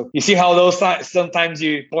later. So you see how sometimes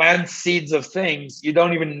you plant seeds of things, you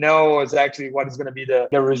don't even know exactly what is going to be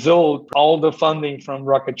the result. All the funding from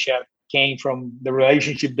Rocket Chat came from the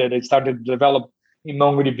relationship that I started to develop in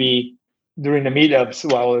MongoDB during the meetups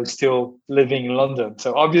while I was still living in London.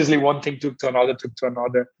 So obviously one thing took to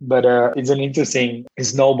another, but it's an interesting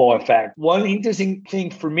snowball effect. One interesting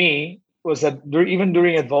thing for me was that even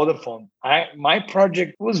during at Vodafone, my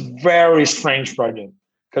project was very strange project.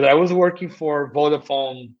 Because I was working for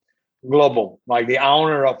Vodafone Global, like the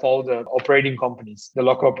owner of all the operating companies, the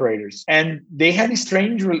local operators. And they had a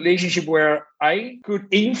strange relationship where I could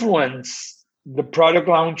influence the product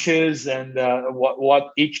launches and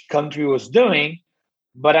what each country was doing,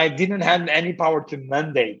 but I didn't have any power to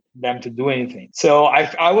mandate them to do anything. So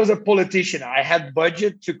I was a politician. I had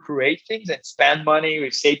budget to create things and spend money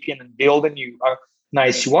with Sapien and build a new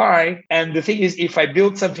nice UI. And the thing is, if I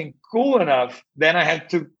built something cool enough, then I had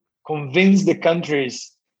to convince the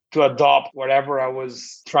countries to adopt whatever I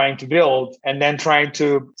was trying to build. And then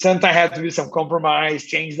sometimes I had to do some compromise,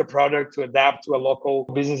 change the product to adapt to a local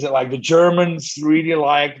business. Like the Germans really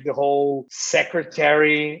like the whole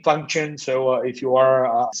secretary function. So if you are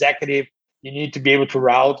an executive, you need to be able to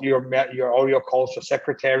route all your calls to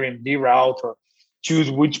secretary and deroute or choose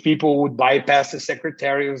which people would bypass the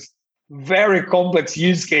secretaries. Very complex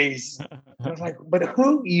use case. I was like, but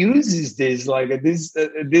who uses this? Like at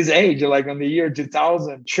this age, like in the year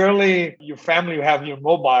 2000, surely your family will have your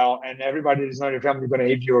mobile and everybody that's not your family is going to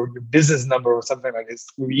have your business number or something like this.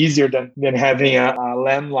 It would be easier than having a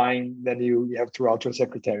landline that you have to route your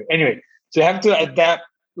secretary. Anyway, so you have to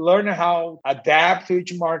learn how to adapt to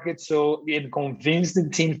each market and convince the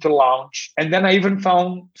team to launch. And then I even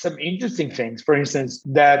found some interesting things. For instance,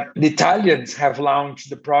 that the Italians have launched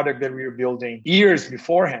the product that we were building years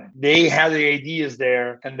beforehand. They had the ideas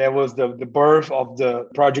there, and that was the birth of the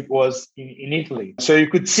project was in Italy. So you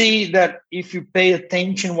could see that if you pay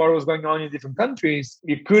attention what was going on in different countries,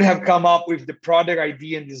 you could have come up with the product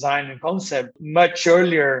idea and design and concept much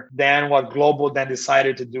earlier than what Global then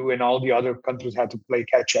decided to do, and all the other countries had to play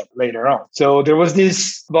catch up later on. So there was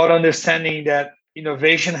this about understanding that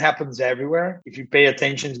innovation happens everywhere. If you pay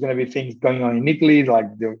attention, it's going to be things going on in Italy, like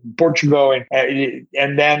Portugal.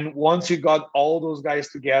 And then once you got all those guys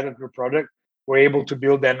together for a product, we're able to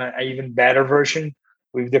build then an even better version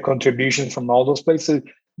with the contributions from all those places.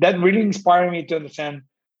 That really inspired me to understand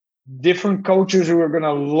different cultures who are going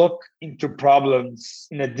to look into problems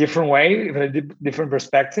in a different way, in a different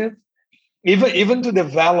perspective, even to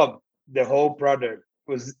develop the whole product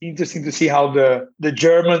was interesting to see how the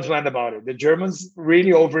Germans went about it. The Germans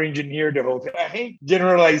really over-engineered the whole thing. I hate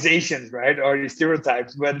generalizations, right? Or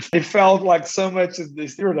stereotypes, but it felt like so much of the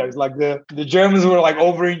stereotypes. Like the Germans were like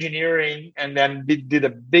over-engineering and then did a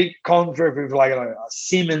big contract with like a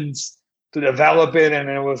Siemens to develop it. And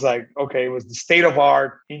it was like, okay, it was the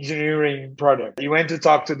state-of-art engineering product. You went to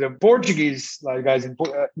talk to the Portuguese guys,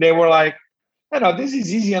 they were like, this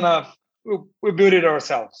is easy enough. We build it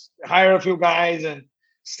ourselves. Hire a few guys and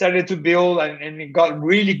started to build, and it got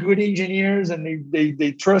really good engineers, and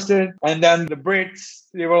they trusted. And then the Brits,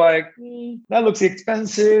 they were like, that looks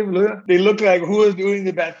expensive. They look like who is doing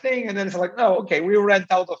the bad thing. And then it's like, no, okay, we rent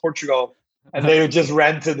out of Portugal. And they just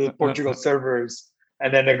rented the Portugal servers.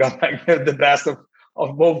 And then they got like the best of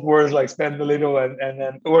both worlds, like spend a little and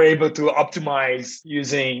then were able to optimize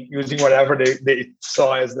using whatever they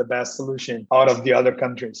saw as the best solution out of the other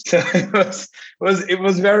countries. So it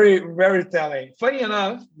was very, very telling. Funny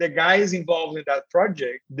enough, the guys involved in that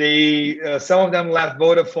project, they some of them left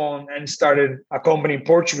Vodafone and started a company in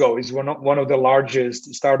Portugal. It's one of the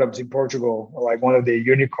largest startups in Portugal, like one of the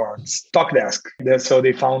unicorns, Talkdesk. So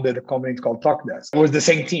they founded a company called Talkdesk. It was the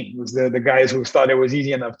same team. It was the guys who thought it was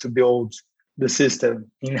easy enough to build the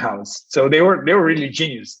system in-house. So they were really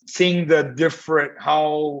genius. Seeing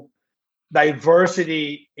how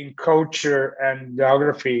diversity in culture and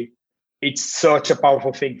geography, it's such a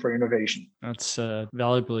powerful thing for innovation. That's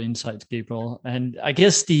valuable insights, Gabriel. And I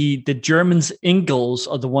guess the Germans,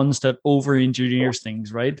 Ingels, are the ones that over-engineers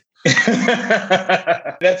things, right?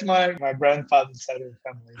 That's my grandfather's side of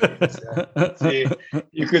the family.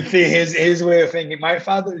 You could see his way of thinking. My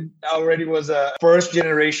father already was a first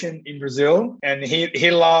generation in Brazil, and he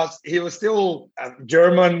was still a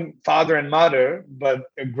German father and mother, but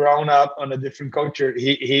grown up on a different culture.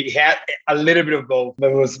 He had a little bit of both,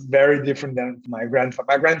 but it was very different than my grandfather.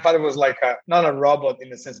 My grandfather was like not a robot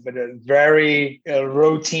in a sense, but a very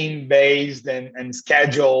routine based and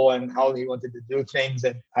schedule and how he wanted to do things.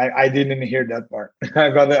 And I didn't hear that part. I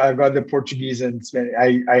got the Portuguese and Spanish.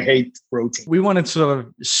 I hate routine. We wanted to sort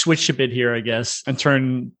of switch a bit here, I guess, and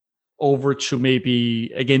turn over to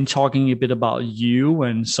maybe, again, talking a bit about you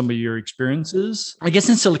and some of your experiences. I guess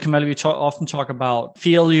in Silicon Valley, we often talk about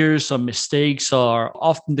failures or mistakes are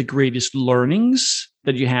often the greatest learnings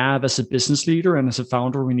that you have as a business leader and as a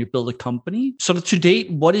founder when you build a company. So to date,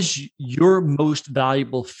 what is your most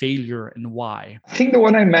valuable failure and why? I think the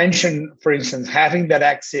one I mentioned, for instance, having that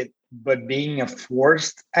exit, but being a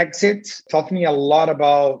forced exit, taught me a lot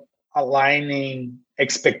about aligning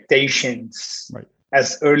expectations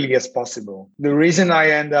as early as possible. The reason I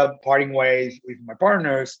end up parting ways with my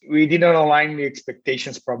partners, we didn't align the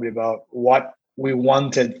expectations probably about what we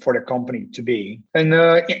wanted for the company to be. And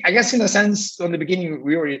I guess in a sense, in the beginning,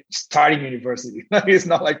 we were starting university. It's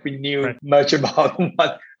not like we knew much about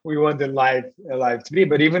what we wanted life to be.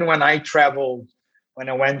 But even when I traveled, when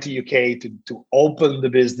I went to UK to open the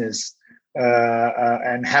business,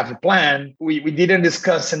 and have a plan, we didn't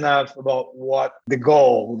discuss enough about what the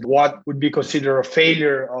goal, what would be considered a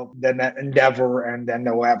failure of the endeavor, and then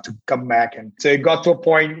we'll have to come back. And so it got to a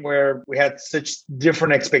point where we had such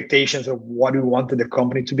different expectations of what we wanted the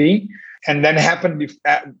company to be. And then it happened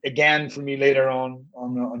again for me later on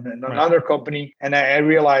another company. And I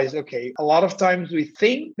realized, okay, a lot of times we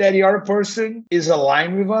think that the other person is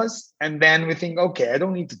aligned with us. And then we think, okay, I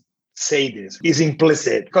don't need to say this. It's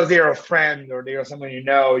implicit because they are a friend or they are someone you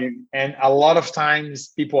know. And a lot of times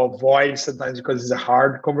people avoid sometimes because it's a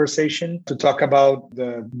hard conversation to talk about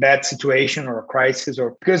the bad situation or a crisis,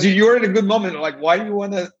 or because you're in a good moment. Like, why do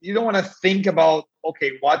you don't want to think about,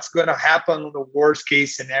 okay, what's going to happen in the worst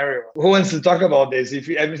case scenario? Who wants to talk about this if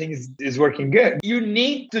everything is working good? You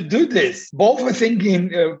need to do this. Both are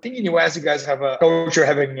thinking in US, you guys have a culture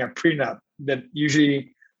having a prenup that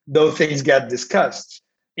usually those things get discussed.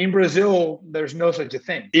 In Brazil, there's no such a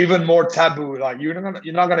thing. Even more taboo. Like you're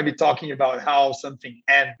not gonna be talking about how something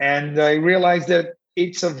ends. And I realized that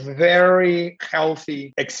it's a very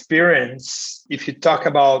healthy experience if you talk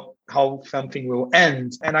about how something will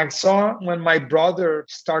end. And I saw when my brother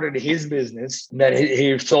started his business that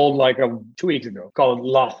he sold like 2 weeks ago called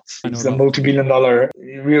Loft. It's a multi-billion-dollar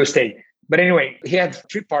real estate. But anyway, he had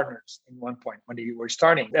 3 partners in one point when they were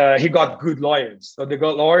starting. He got good lawyers. So the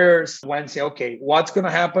good lawyers went and say, okay, what's going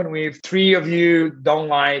to happen if 3 of you don't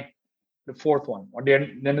like the 4th one? Or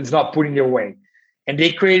then it's not putting their way. And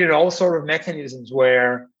they created all sort of mechanisms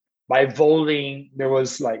where by voting, there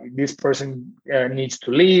was like, this person needs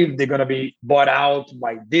to leave. They're going to be bought out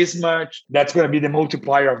by this much. That's going to be the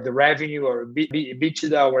multiplier of the revenue or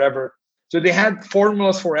EBITDA or whatever. So they had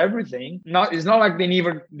formulas for everything. It's not like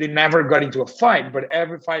they never got into a fight, but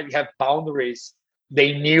every fight had boundaries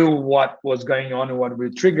they knew what was going on and what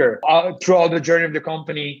would trigger. Throughout the journey of the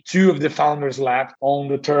company, 2 of the founders left on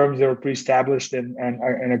the terms that were pre-established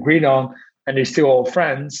and agreed on, and they're still all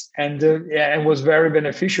friends. And it was very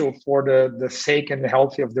beneficial for the sake and the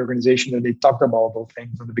health of the organization that they talked about those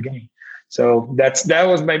things at the beginning. So that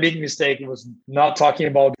was my big mistake. It was not talking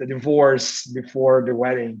about the divorce before the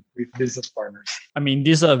wedding with business partners. I mean,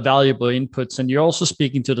 these are valuable inputs, and you're also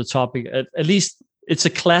speaking to the topic. At least it's a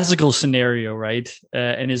classical scenario, right?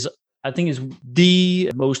 And I think is the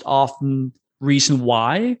most often reason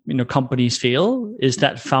why companies fail is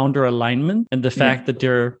that founder alignment and the fact that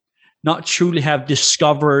they're not truly have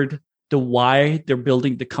discovered the why they're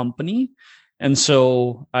building the company. And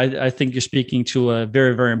so I think you're speaking to a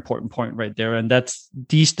very, very important point right there. And that's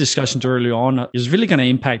these discussions early on is really going to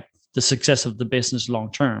impact the success of the business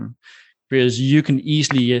long term, because you can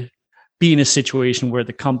easily be in a situation where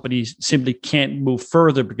the company simply can't move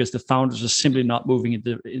further because the founders are simply not moving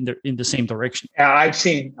in the same direction. Yeah,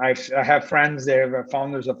 I have friends that are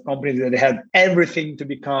founders of companies that had everything to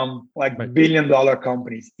become like billion-dollar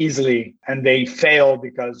companies easily, and they fail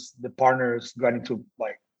because the partners got into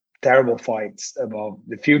like terrible fights about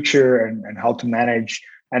the future and how to manage,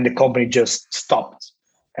 and the company just stopped.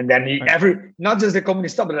 And then not just the company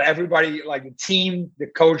stopped, but everybody, like the team, the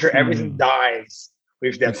culture, everything dies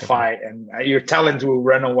with that fight, and your talent will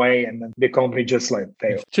run away, and then the company just like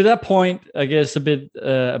fails. To that point, I guess a bit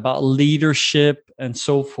about leadership and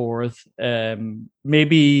so forth.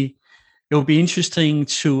 Maybe it will be interesting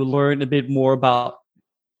to learn a bit more about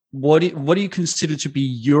what do you consider to be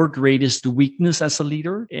your greatest weakness as a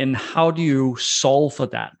leader, and how do you solve for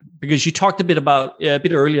that? Because you talked a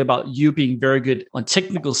bit earlier about you being very good on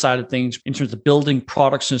technical side of things in terms of building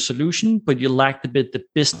products and solution, but you lacked a bit the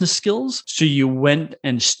business skills. So you went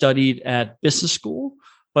and studied at business school,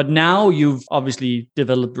 but now you've obviously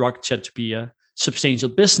developed Rocket Chat to be a substantial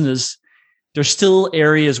business. There's still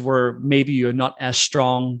areas where maybe you're not as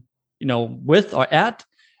strong, with or at,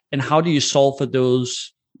 and how do you solve for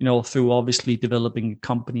those? Through obviously developing a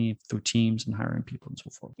company, through teams and hiring people and so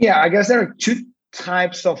forth. Yeah, I guess there are 2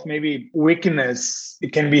 types of maybe weakness.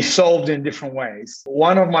 It can be solved in different ways.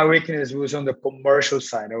 One of my weaknesses was on the commercial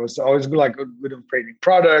side. I was always good on creating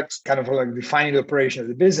products, kind of like defining the operation of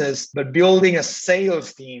the business, but building a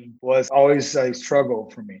sales team was always a struggle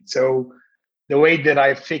for me. So the way that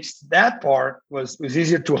I fixed that part was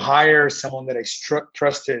easier to hire someone that I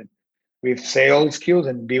trusted with sales skills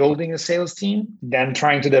and building a sales team than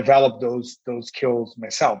trying to develop those skills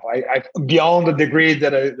myself. I beyond the degree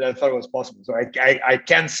that I thought was possible. So I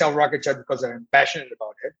can sell Rocket Chat because I'm passionate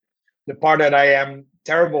about it. The part that I am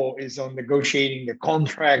terrible is on negotiating the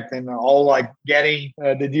contract and all like getting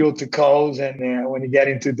the deal to close. And when you get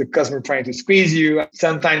into the customer trying to squeeze you,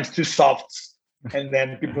 sometimes too soft. And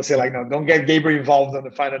then people say like, no, don't get Gabriel involved on the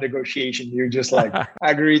final negotiation. You just like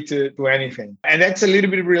agree to anything. And that's a little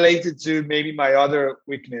bit related to maybe my other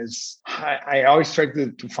weakness. I always try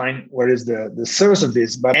to find where is the source of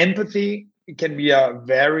this, but empathy can be a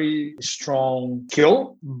very strong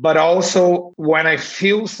skill. But also when I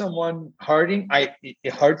feel someone hurting,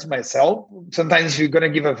 it hurts myself. Sometimes you're going to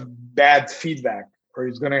give a bad feedback, or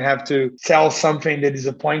he's going to have to tell something that is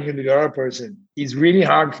disappointing to the other person. It's really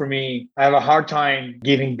hard for me. I have a hard time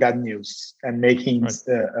giving bad news and making,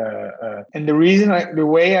 and the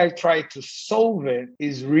way I try to solve it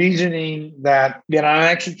is reasoning that I'm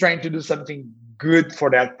actually trying to do something good for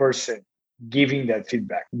that person, giving that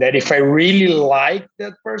feedback. That if I really like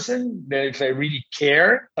that person, that if I really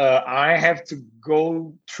care, I have to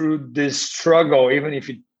go through this struggle, even if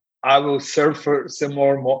I will suffer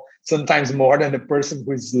sometimes more than the person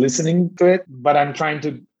who is listening to it, but I'm trying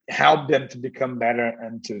to help them to become better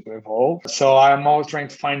and to evolve. So I'm always trying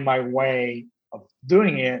to find my way of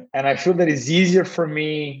doing it. And I feel that it's easier for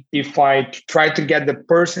me if I try to get the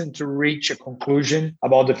person to reach a conclusion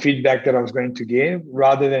about the feedback that I was going to give,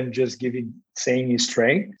 rather than just saying it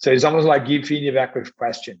straight. So it's almost like give feedback with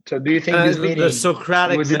question. So do you think this meeting... The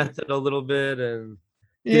Socratic method a little bit, and...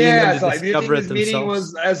 Yeah, so do you think this meeting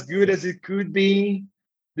was as good as it could be?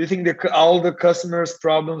 Do you think all the customers'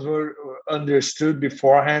 problems were understood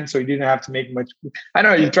beforehand, so you didn't have to make much? I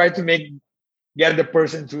don't know. You tried to get the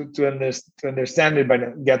person to understand it,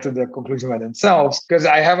 but get to the conclusion by themselves. Because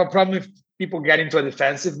I have a problem if people get into a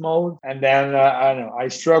defensive mode, and then I don't know. I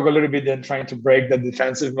struggle a little bit then trying to break the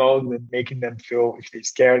defensive mode and making them feel if they're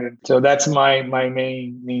scared. And so that's my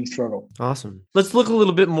main struggle. Awesome. Let's look a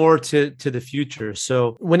little bit more to the future.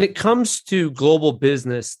 So when it comes to global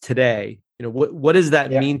business today, what does that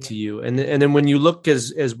mean to you? And then when you look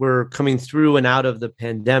as we're coming through and out of the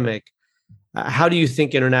pandemic, how do you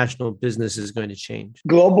think international business is going to change?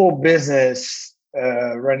 Global business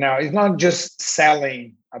right now is not just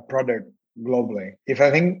selling a product globally. If I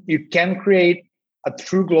think you can create a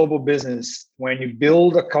true global business when you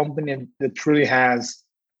build a company that truly has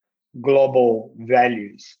global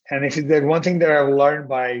values. And if there's one thing that I've learned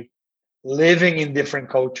by living in different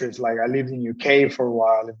cultures, like I lived in UK for a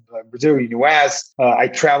while, in Brazil, in US, I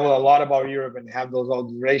travel a lot about Europe and have those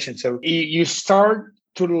observations. So you start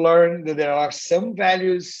to learn that there are some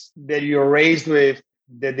values that you're raised with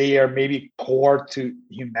that they are maybe core to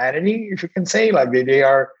humanity, if you can say, like they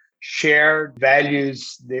are shared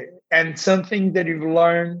values and something that you've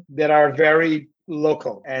learned that are very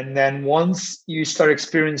local. And then once you start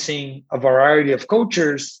experiencing a variety of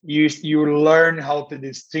cultures, you learn how to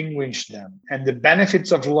distinguish them. And the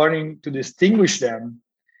benefits of learning to distinguish them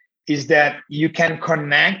is that you can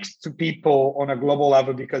connect to people on a global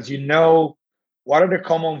level because you know what are the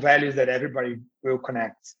common values that everybody will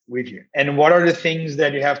connect with you, and what are the things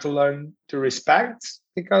that you have to learn to respect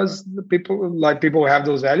because the people have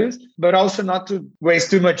those values, but also not to waste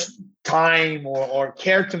too much time or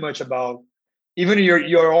care too much about even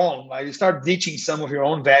your own. Like you start ditching some of your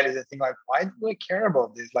own values and think like, why do I care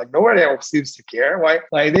about this? Like nobody else seems to care. Why?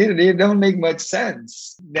 Like they don't make much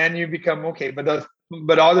sense. Then you become okay,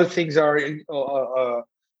 but other things are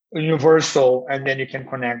universal, and then you can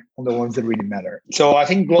connect on the ones that really matter. So I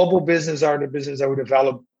think global business are the business that will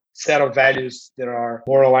develop set of values that are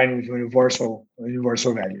more aligned with universal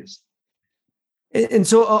values. And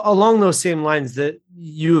so along those same lines, that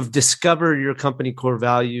you've discovered your company core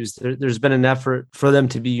values, there's been an effort for them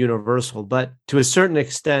to be universal, but to a certain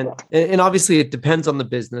extent, and obviously it depends on the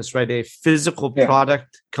business, right? A physical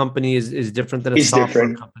product company is different than a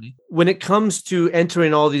software company. When it comes to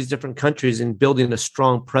entering all these different countries and building a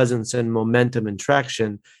strong presence and momentum and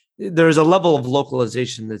traction, there's a level of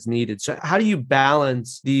localization that's needed. So how do you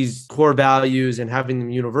balance these core values and having them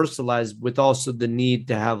universalized with also the need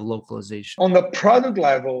to have localization? On the product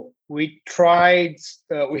level, we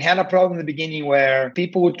had a problem in the beginning where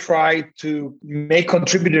people would try to make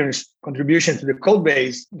contributions to the code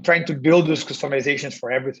base, trying to build those customizations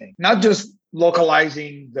for everything, not just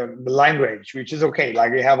localizing the language, which is okay.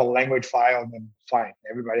 Like you have a language file, then fine,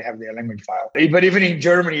 everybody have their language file. But even in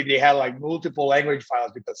Germany, they had like multiple language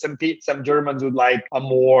files because some Germans would like a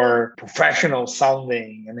more professional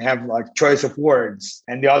sounding and have like choice of words,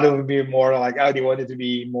 and the other would be more like, oh, they wanted to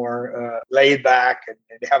be more laid back and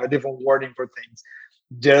they have a different wording for things,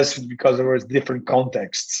 just because there was different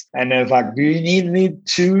contexts. And it's like, do you need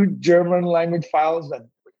two German language files?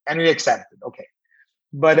 And we accepted, okay.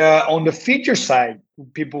 But on the feature side,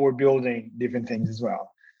 people were building different things as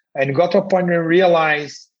well. And got to a point where we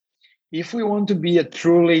realized if we want to be a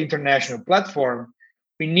truly international platform,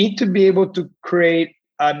 we need to be able to create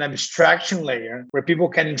an abstraction layer where people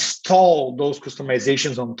can install those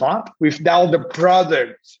customizations on top without the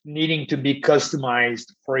product needing to be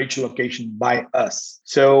customized for each location by us.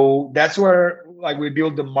 So that's where like we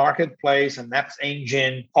build the marketplace and apps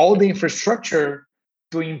engine, all the infrastructure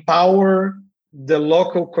to empower the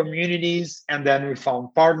local communities. And then we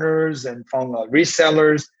found partners and found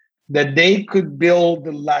resellers that they could build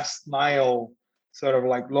the last mile sort of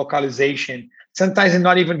like localization. Sometimes it's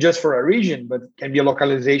not even just for a region, but can be a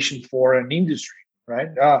localization for an industry, right?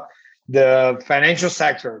 The financial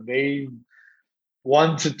sector, they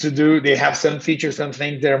have some features, some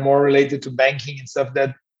things that are more related to banking and stuff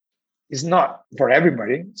that is not for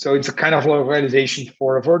everybody. So it's a kind of localization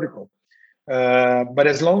for a vertical. But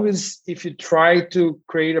as long as if you try to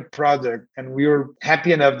create a product, and we were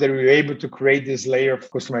happy enough that we were able to create this layer of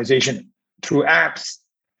customization through apps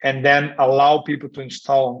and then allow people to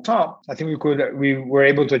install on top, I think we were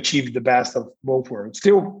able to achieve the best of both worlds.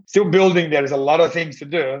 Still building, there's a lot of things to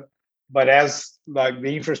do, but as like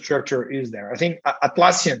the infrastructure is there. I think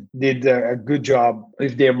Atlassian did a good job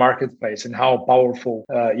with their marketplace and how powerful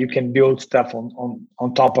you can build stuff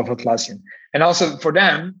on top of Atlassian. And also for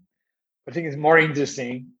them, I think it's more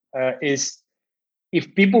interesting is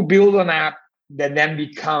if people build an app that then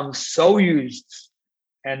becomes so used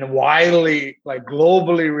and widely, like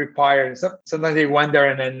globally required. Sometimes they went there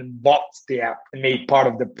and then bought the app and made part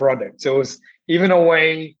of the product. So it's even a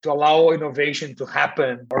way to allow innovation to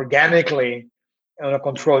happen organically in a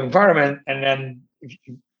controlled environment. And then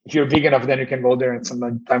if you're big enough, then you can go there and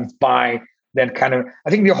sometimes buy that kind of,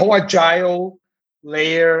 I think the whole agile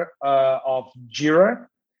layer of Jira,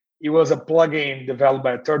 it was a plugin developed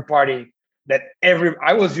by a third party that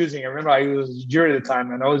I was using. I remember I used Jira at the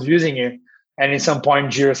time and I was using it. And at some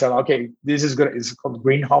point, Jira said, okay, this is good. It's called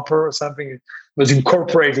Greenhopper or something. It was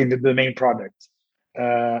incorporated into the main product.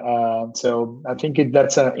 So I think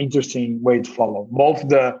that's an interesting way to follow. Both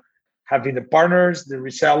having the partners, the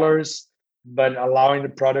resellers, but allowing the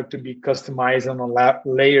product to be customized on a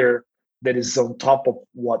layer that is on top of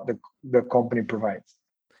what the company provides.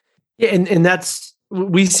 Yeah, and that's,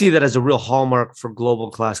 we see that as a real hallmark for global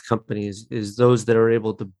class companies, is those that are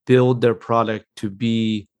able to build their product to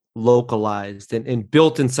be localized and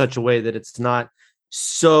built in such a way that it's not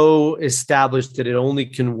so established that it only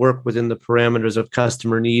can work within the parameters of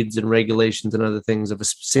customer needs and regulations and other things of a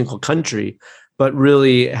single country, but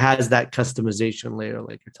really has that customization layer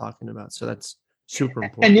like you're talking about. So that's super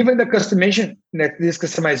important. And even the customization, this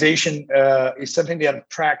customization is something that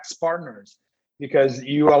attracts partners, because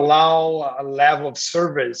you allow a level of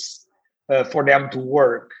service for them to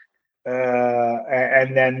work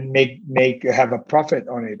and then have a profit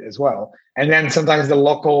on it as well. And then sometimes the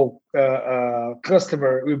local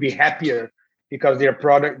customer will be happier because they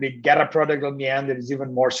get a product on the end that is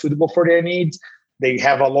even more suitable for their needs. They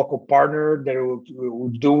have a local partner that will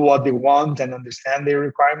do what they want and understand their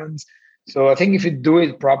requirements. So I think if you do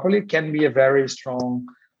it properly, it can be a very strong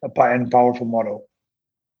and powerful model.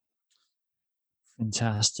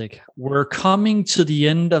 Fantastic. We're coming to the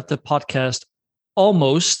end of the podcast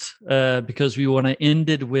almost, because we want to end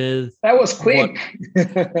it with... That was quick.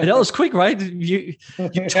 That was quick, right? You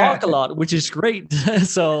talk a lot, which is great.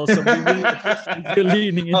 so we really appreciate you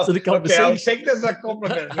leaning into the conversation. Okay, I'll take this as a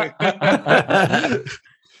compliment.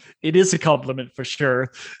 It is a compliment for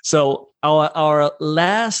sure. So our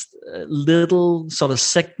last little sort of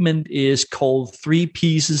segment is called 3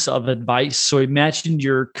 pieces of advice. So imagine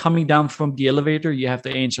you're coming down from the elevator. You have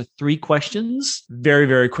to answer 3 questions very,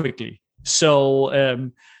 very quickly.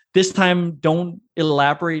 So this time, don't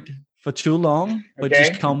elaborate for too long, but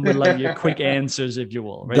just come with like your quick answers, if you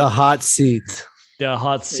will. Right? The hot seat. The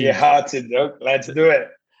hot seat. Yeah, hot seat. Let's do it.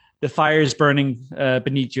 The fire is burning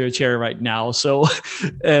beneath your chair right now. So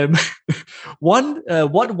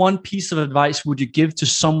what one piece of advice would you give to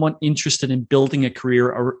someone interested in building a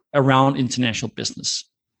career around international business?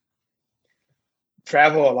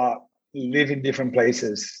 Travel a lot. Live in different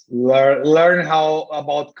places. Learn how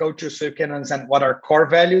about culture so you can understand what are core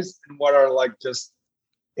values and what are like just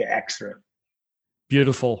the extra.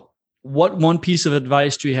 Beautiful. What one piece of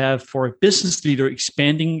advice do you have for a business leader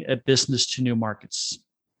expanding a business to new markets?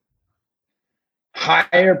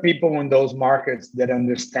 Hire people in those markets that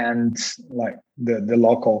understand like the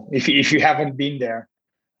local. If you haven't been there,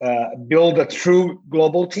 build a true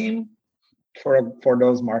global team for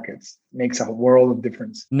those markets. Makes a world of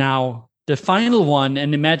difference. Now, the final one,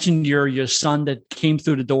 and imagine your son that came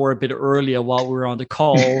through the door a bit earlier while we were on the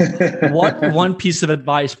call. What one piece of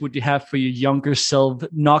advice would you have for your younger self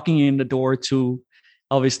knocking in the door to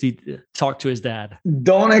obviously talk to his dad?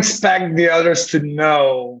 Don't expect the others to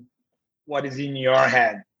know what is in your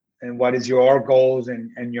head and what is your goals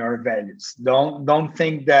and your values. Don't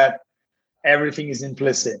think that everything is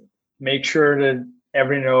implicit. Make sure that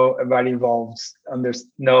everybody involved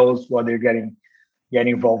knows what they're getting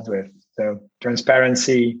involved with. So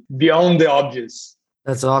transparency beyond the obvious.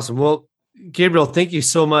 That's awesome. Well, Gabriel, thank you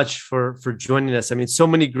so much for joining us. I mean, so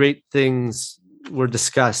many great things were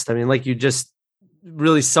discussed. I mean, like you just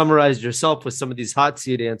really summarized yourself with some of these hot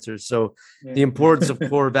seat answers. So the importance of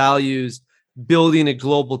core values, building a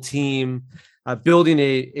global team, building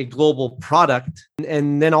a global product,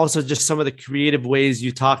 and then also just some of the creative ways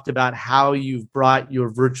you talked about how you've brought your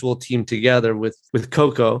virtual team together with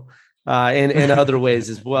Coco and other ways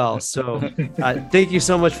as well. So thank you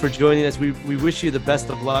so much for joining us. We wish you the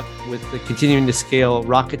best of luck with the continuing to scale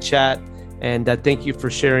Rocket Chat. And thank you for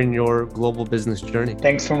sharing your global business journey.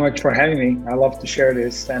 Thanks so much for having me. I love to share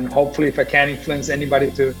this. And hopefully if I can influence anybody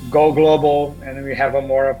to go global and we have a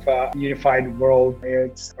more of a unified world,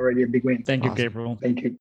 it's already a big win. Thank you, Gabriel. Thank you.